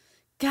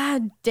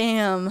 God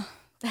damn.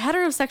 The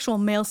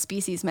heterosexual male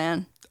species,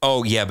 man.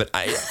 Oh yeah, but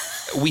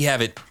we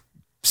have it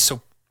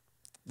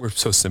we're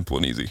so simple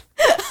and easy.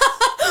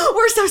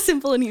 We're so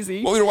simple and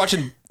easy. Well, we were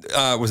watching,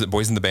 was it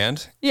Boys in the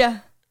Band? Yeah.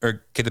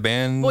 the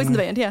Band? Boys in the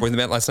Band, yeah. Boys in the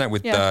Band last night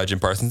with Jim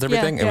Parsons and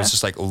everything. It was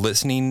just like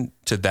listening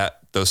to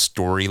those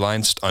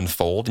storylines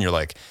unfold, and you're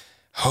like,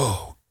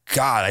 oh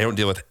God, I don't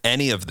deal with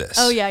any of this.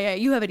 Oh yeah.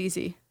 You have it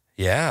easy.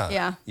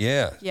 Yeah.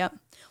 Yeah.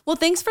 Well,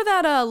 thanks for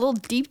that little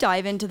deep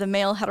dive into the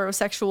male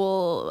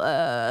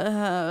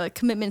heterosexual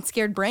commitment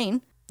scared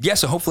brain. Yeah,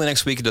 so hopefully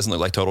next week it doesn't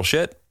look like total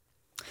shit.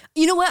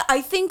 You know what?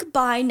 I think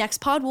by next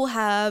pod we'll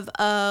have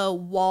a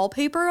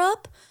wallpaper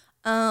up.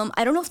 I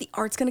don't know if the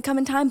art's going to come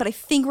in time, but I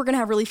think we're going to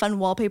have really fun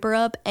wallpaper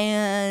up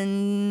and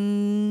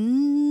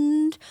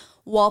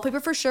wallpaper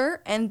for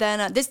sure. And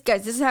then this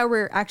is how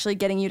we're actually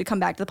getting you to come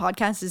back to the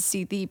podcast, is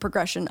see the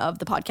progression of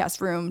the podcast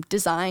room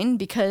design,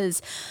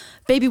 because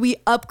baby, we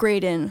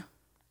upgrading.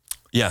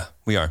 Yeah,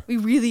 we are. We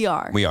really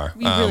are. We are.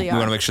 We really are. We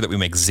want to make sure that we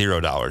make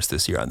 $0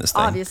 this year on this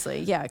thing. Obviously,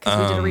 yeah, because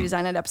we did a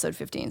redesign at episode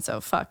 15. So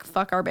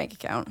fuck our bank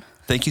account.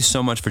 Thank you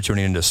so much for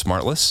tuning into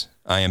Smartless.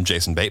 I am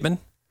Jason Bateman.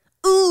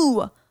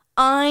 Ooh,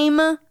 I'm.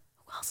 Who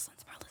else is on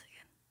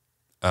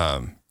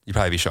Smartless again? You'd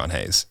probably be Sean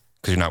Hayes,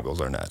 because you're not Will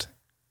Arnett.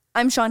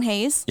 I'm Sean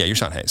Hayes. Yeah, you're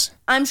Sean Hayes.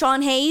 I'm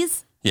Sean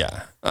Hayes.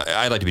 Yeah,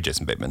 I'd like to be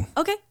Jason Bateman.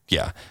 Okay.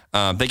 Yeah.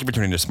 Thank you for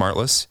tuning into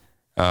Smartless.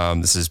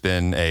 This has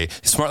been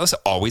Smartless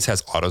always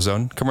has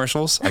AutoZone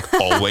commercials, like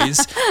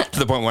always, to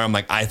the point where I'm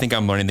like, I think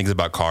I'm learning things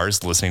about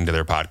cars listening to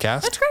their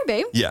podcast. That's great,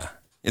 babe. Yeah.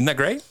 Isn't that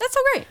great? That's so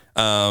great.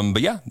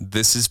 But yeah,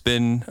 this has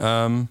been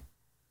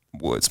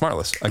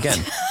Smartless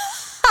again.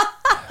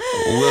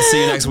 We'll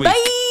see you next week.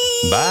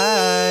 Bye.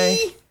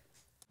 Bye.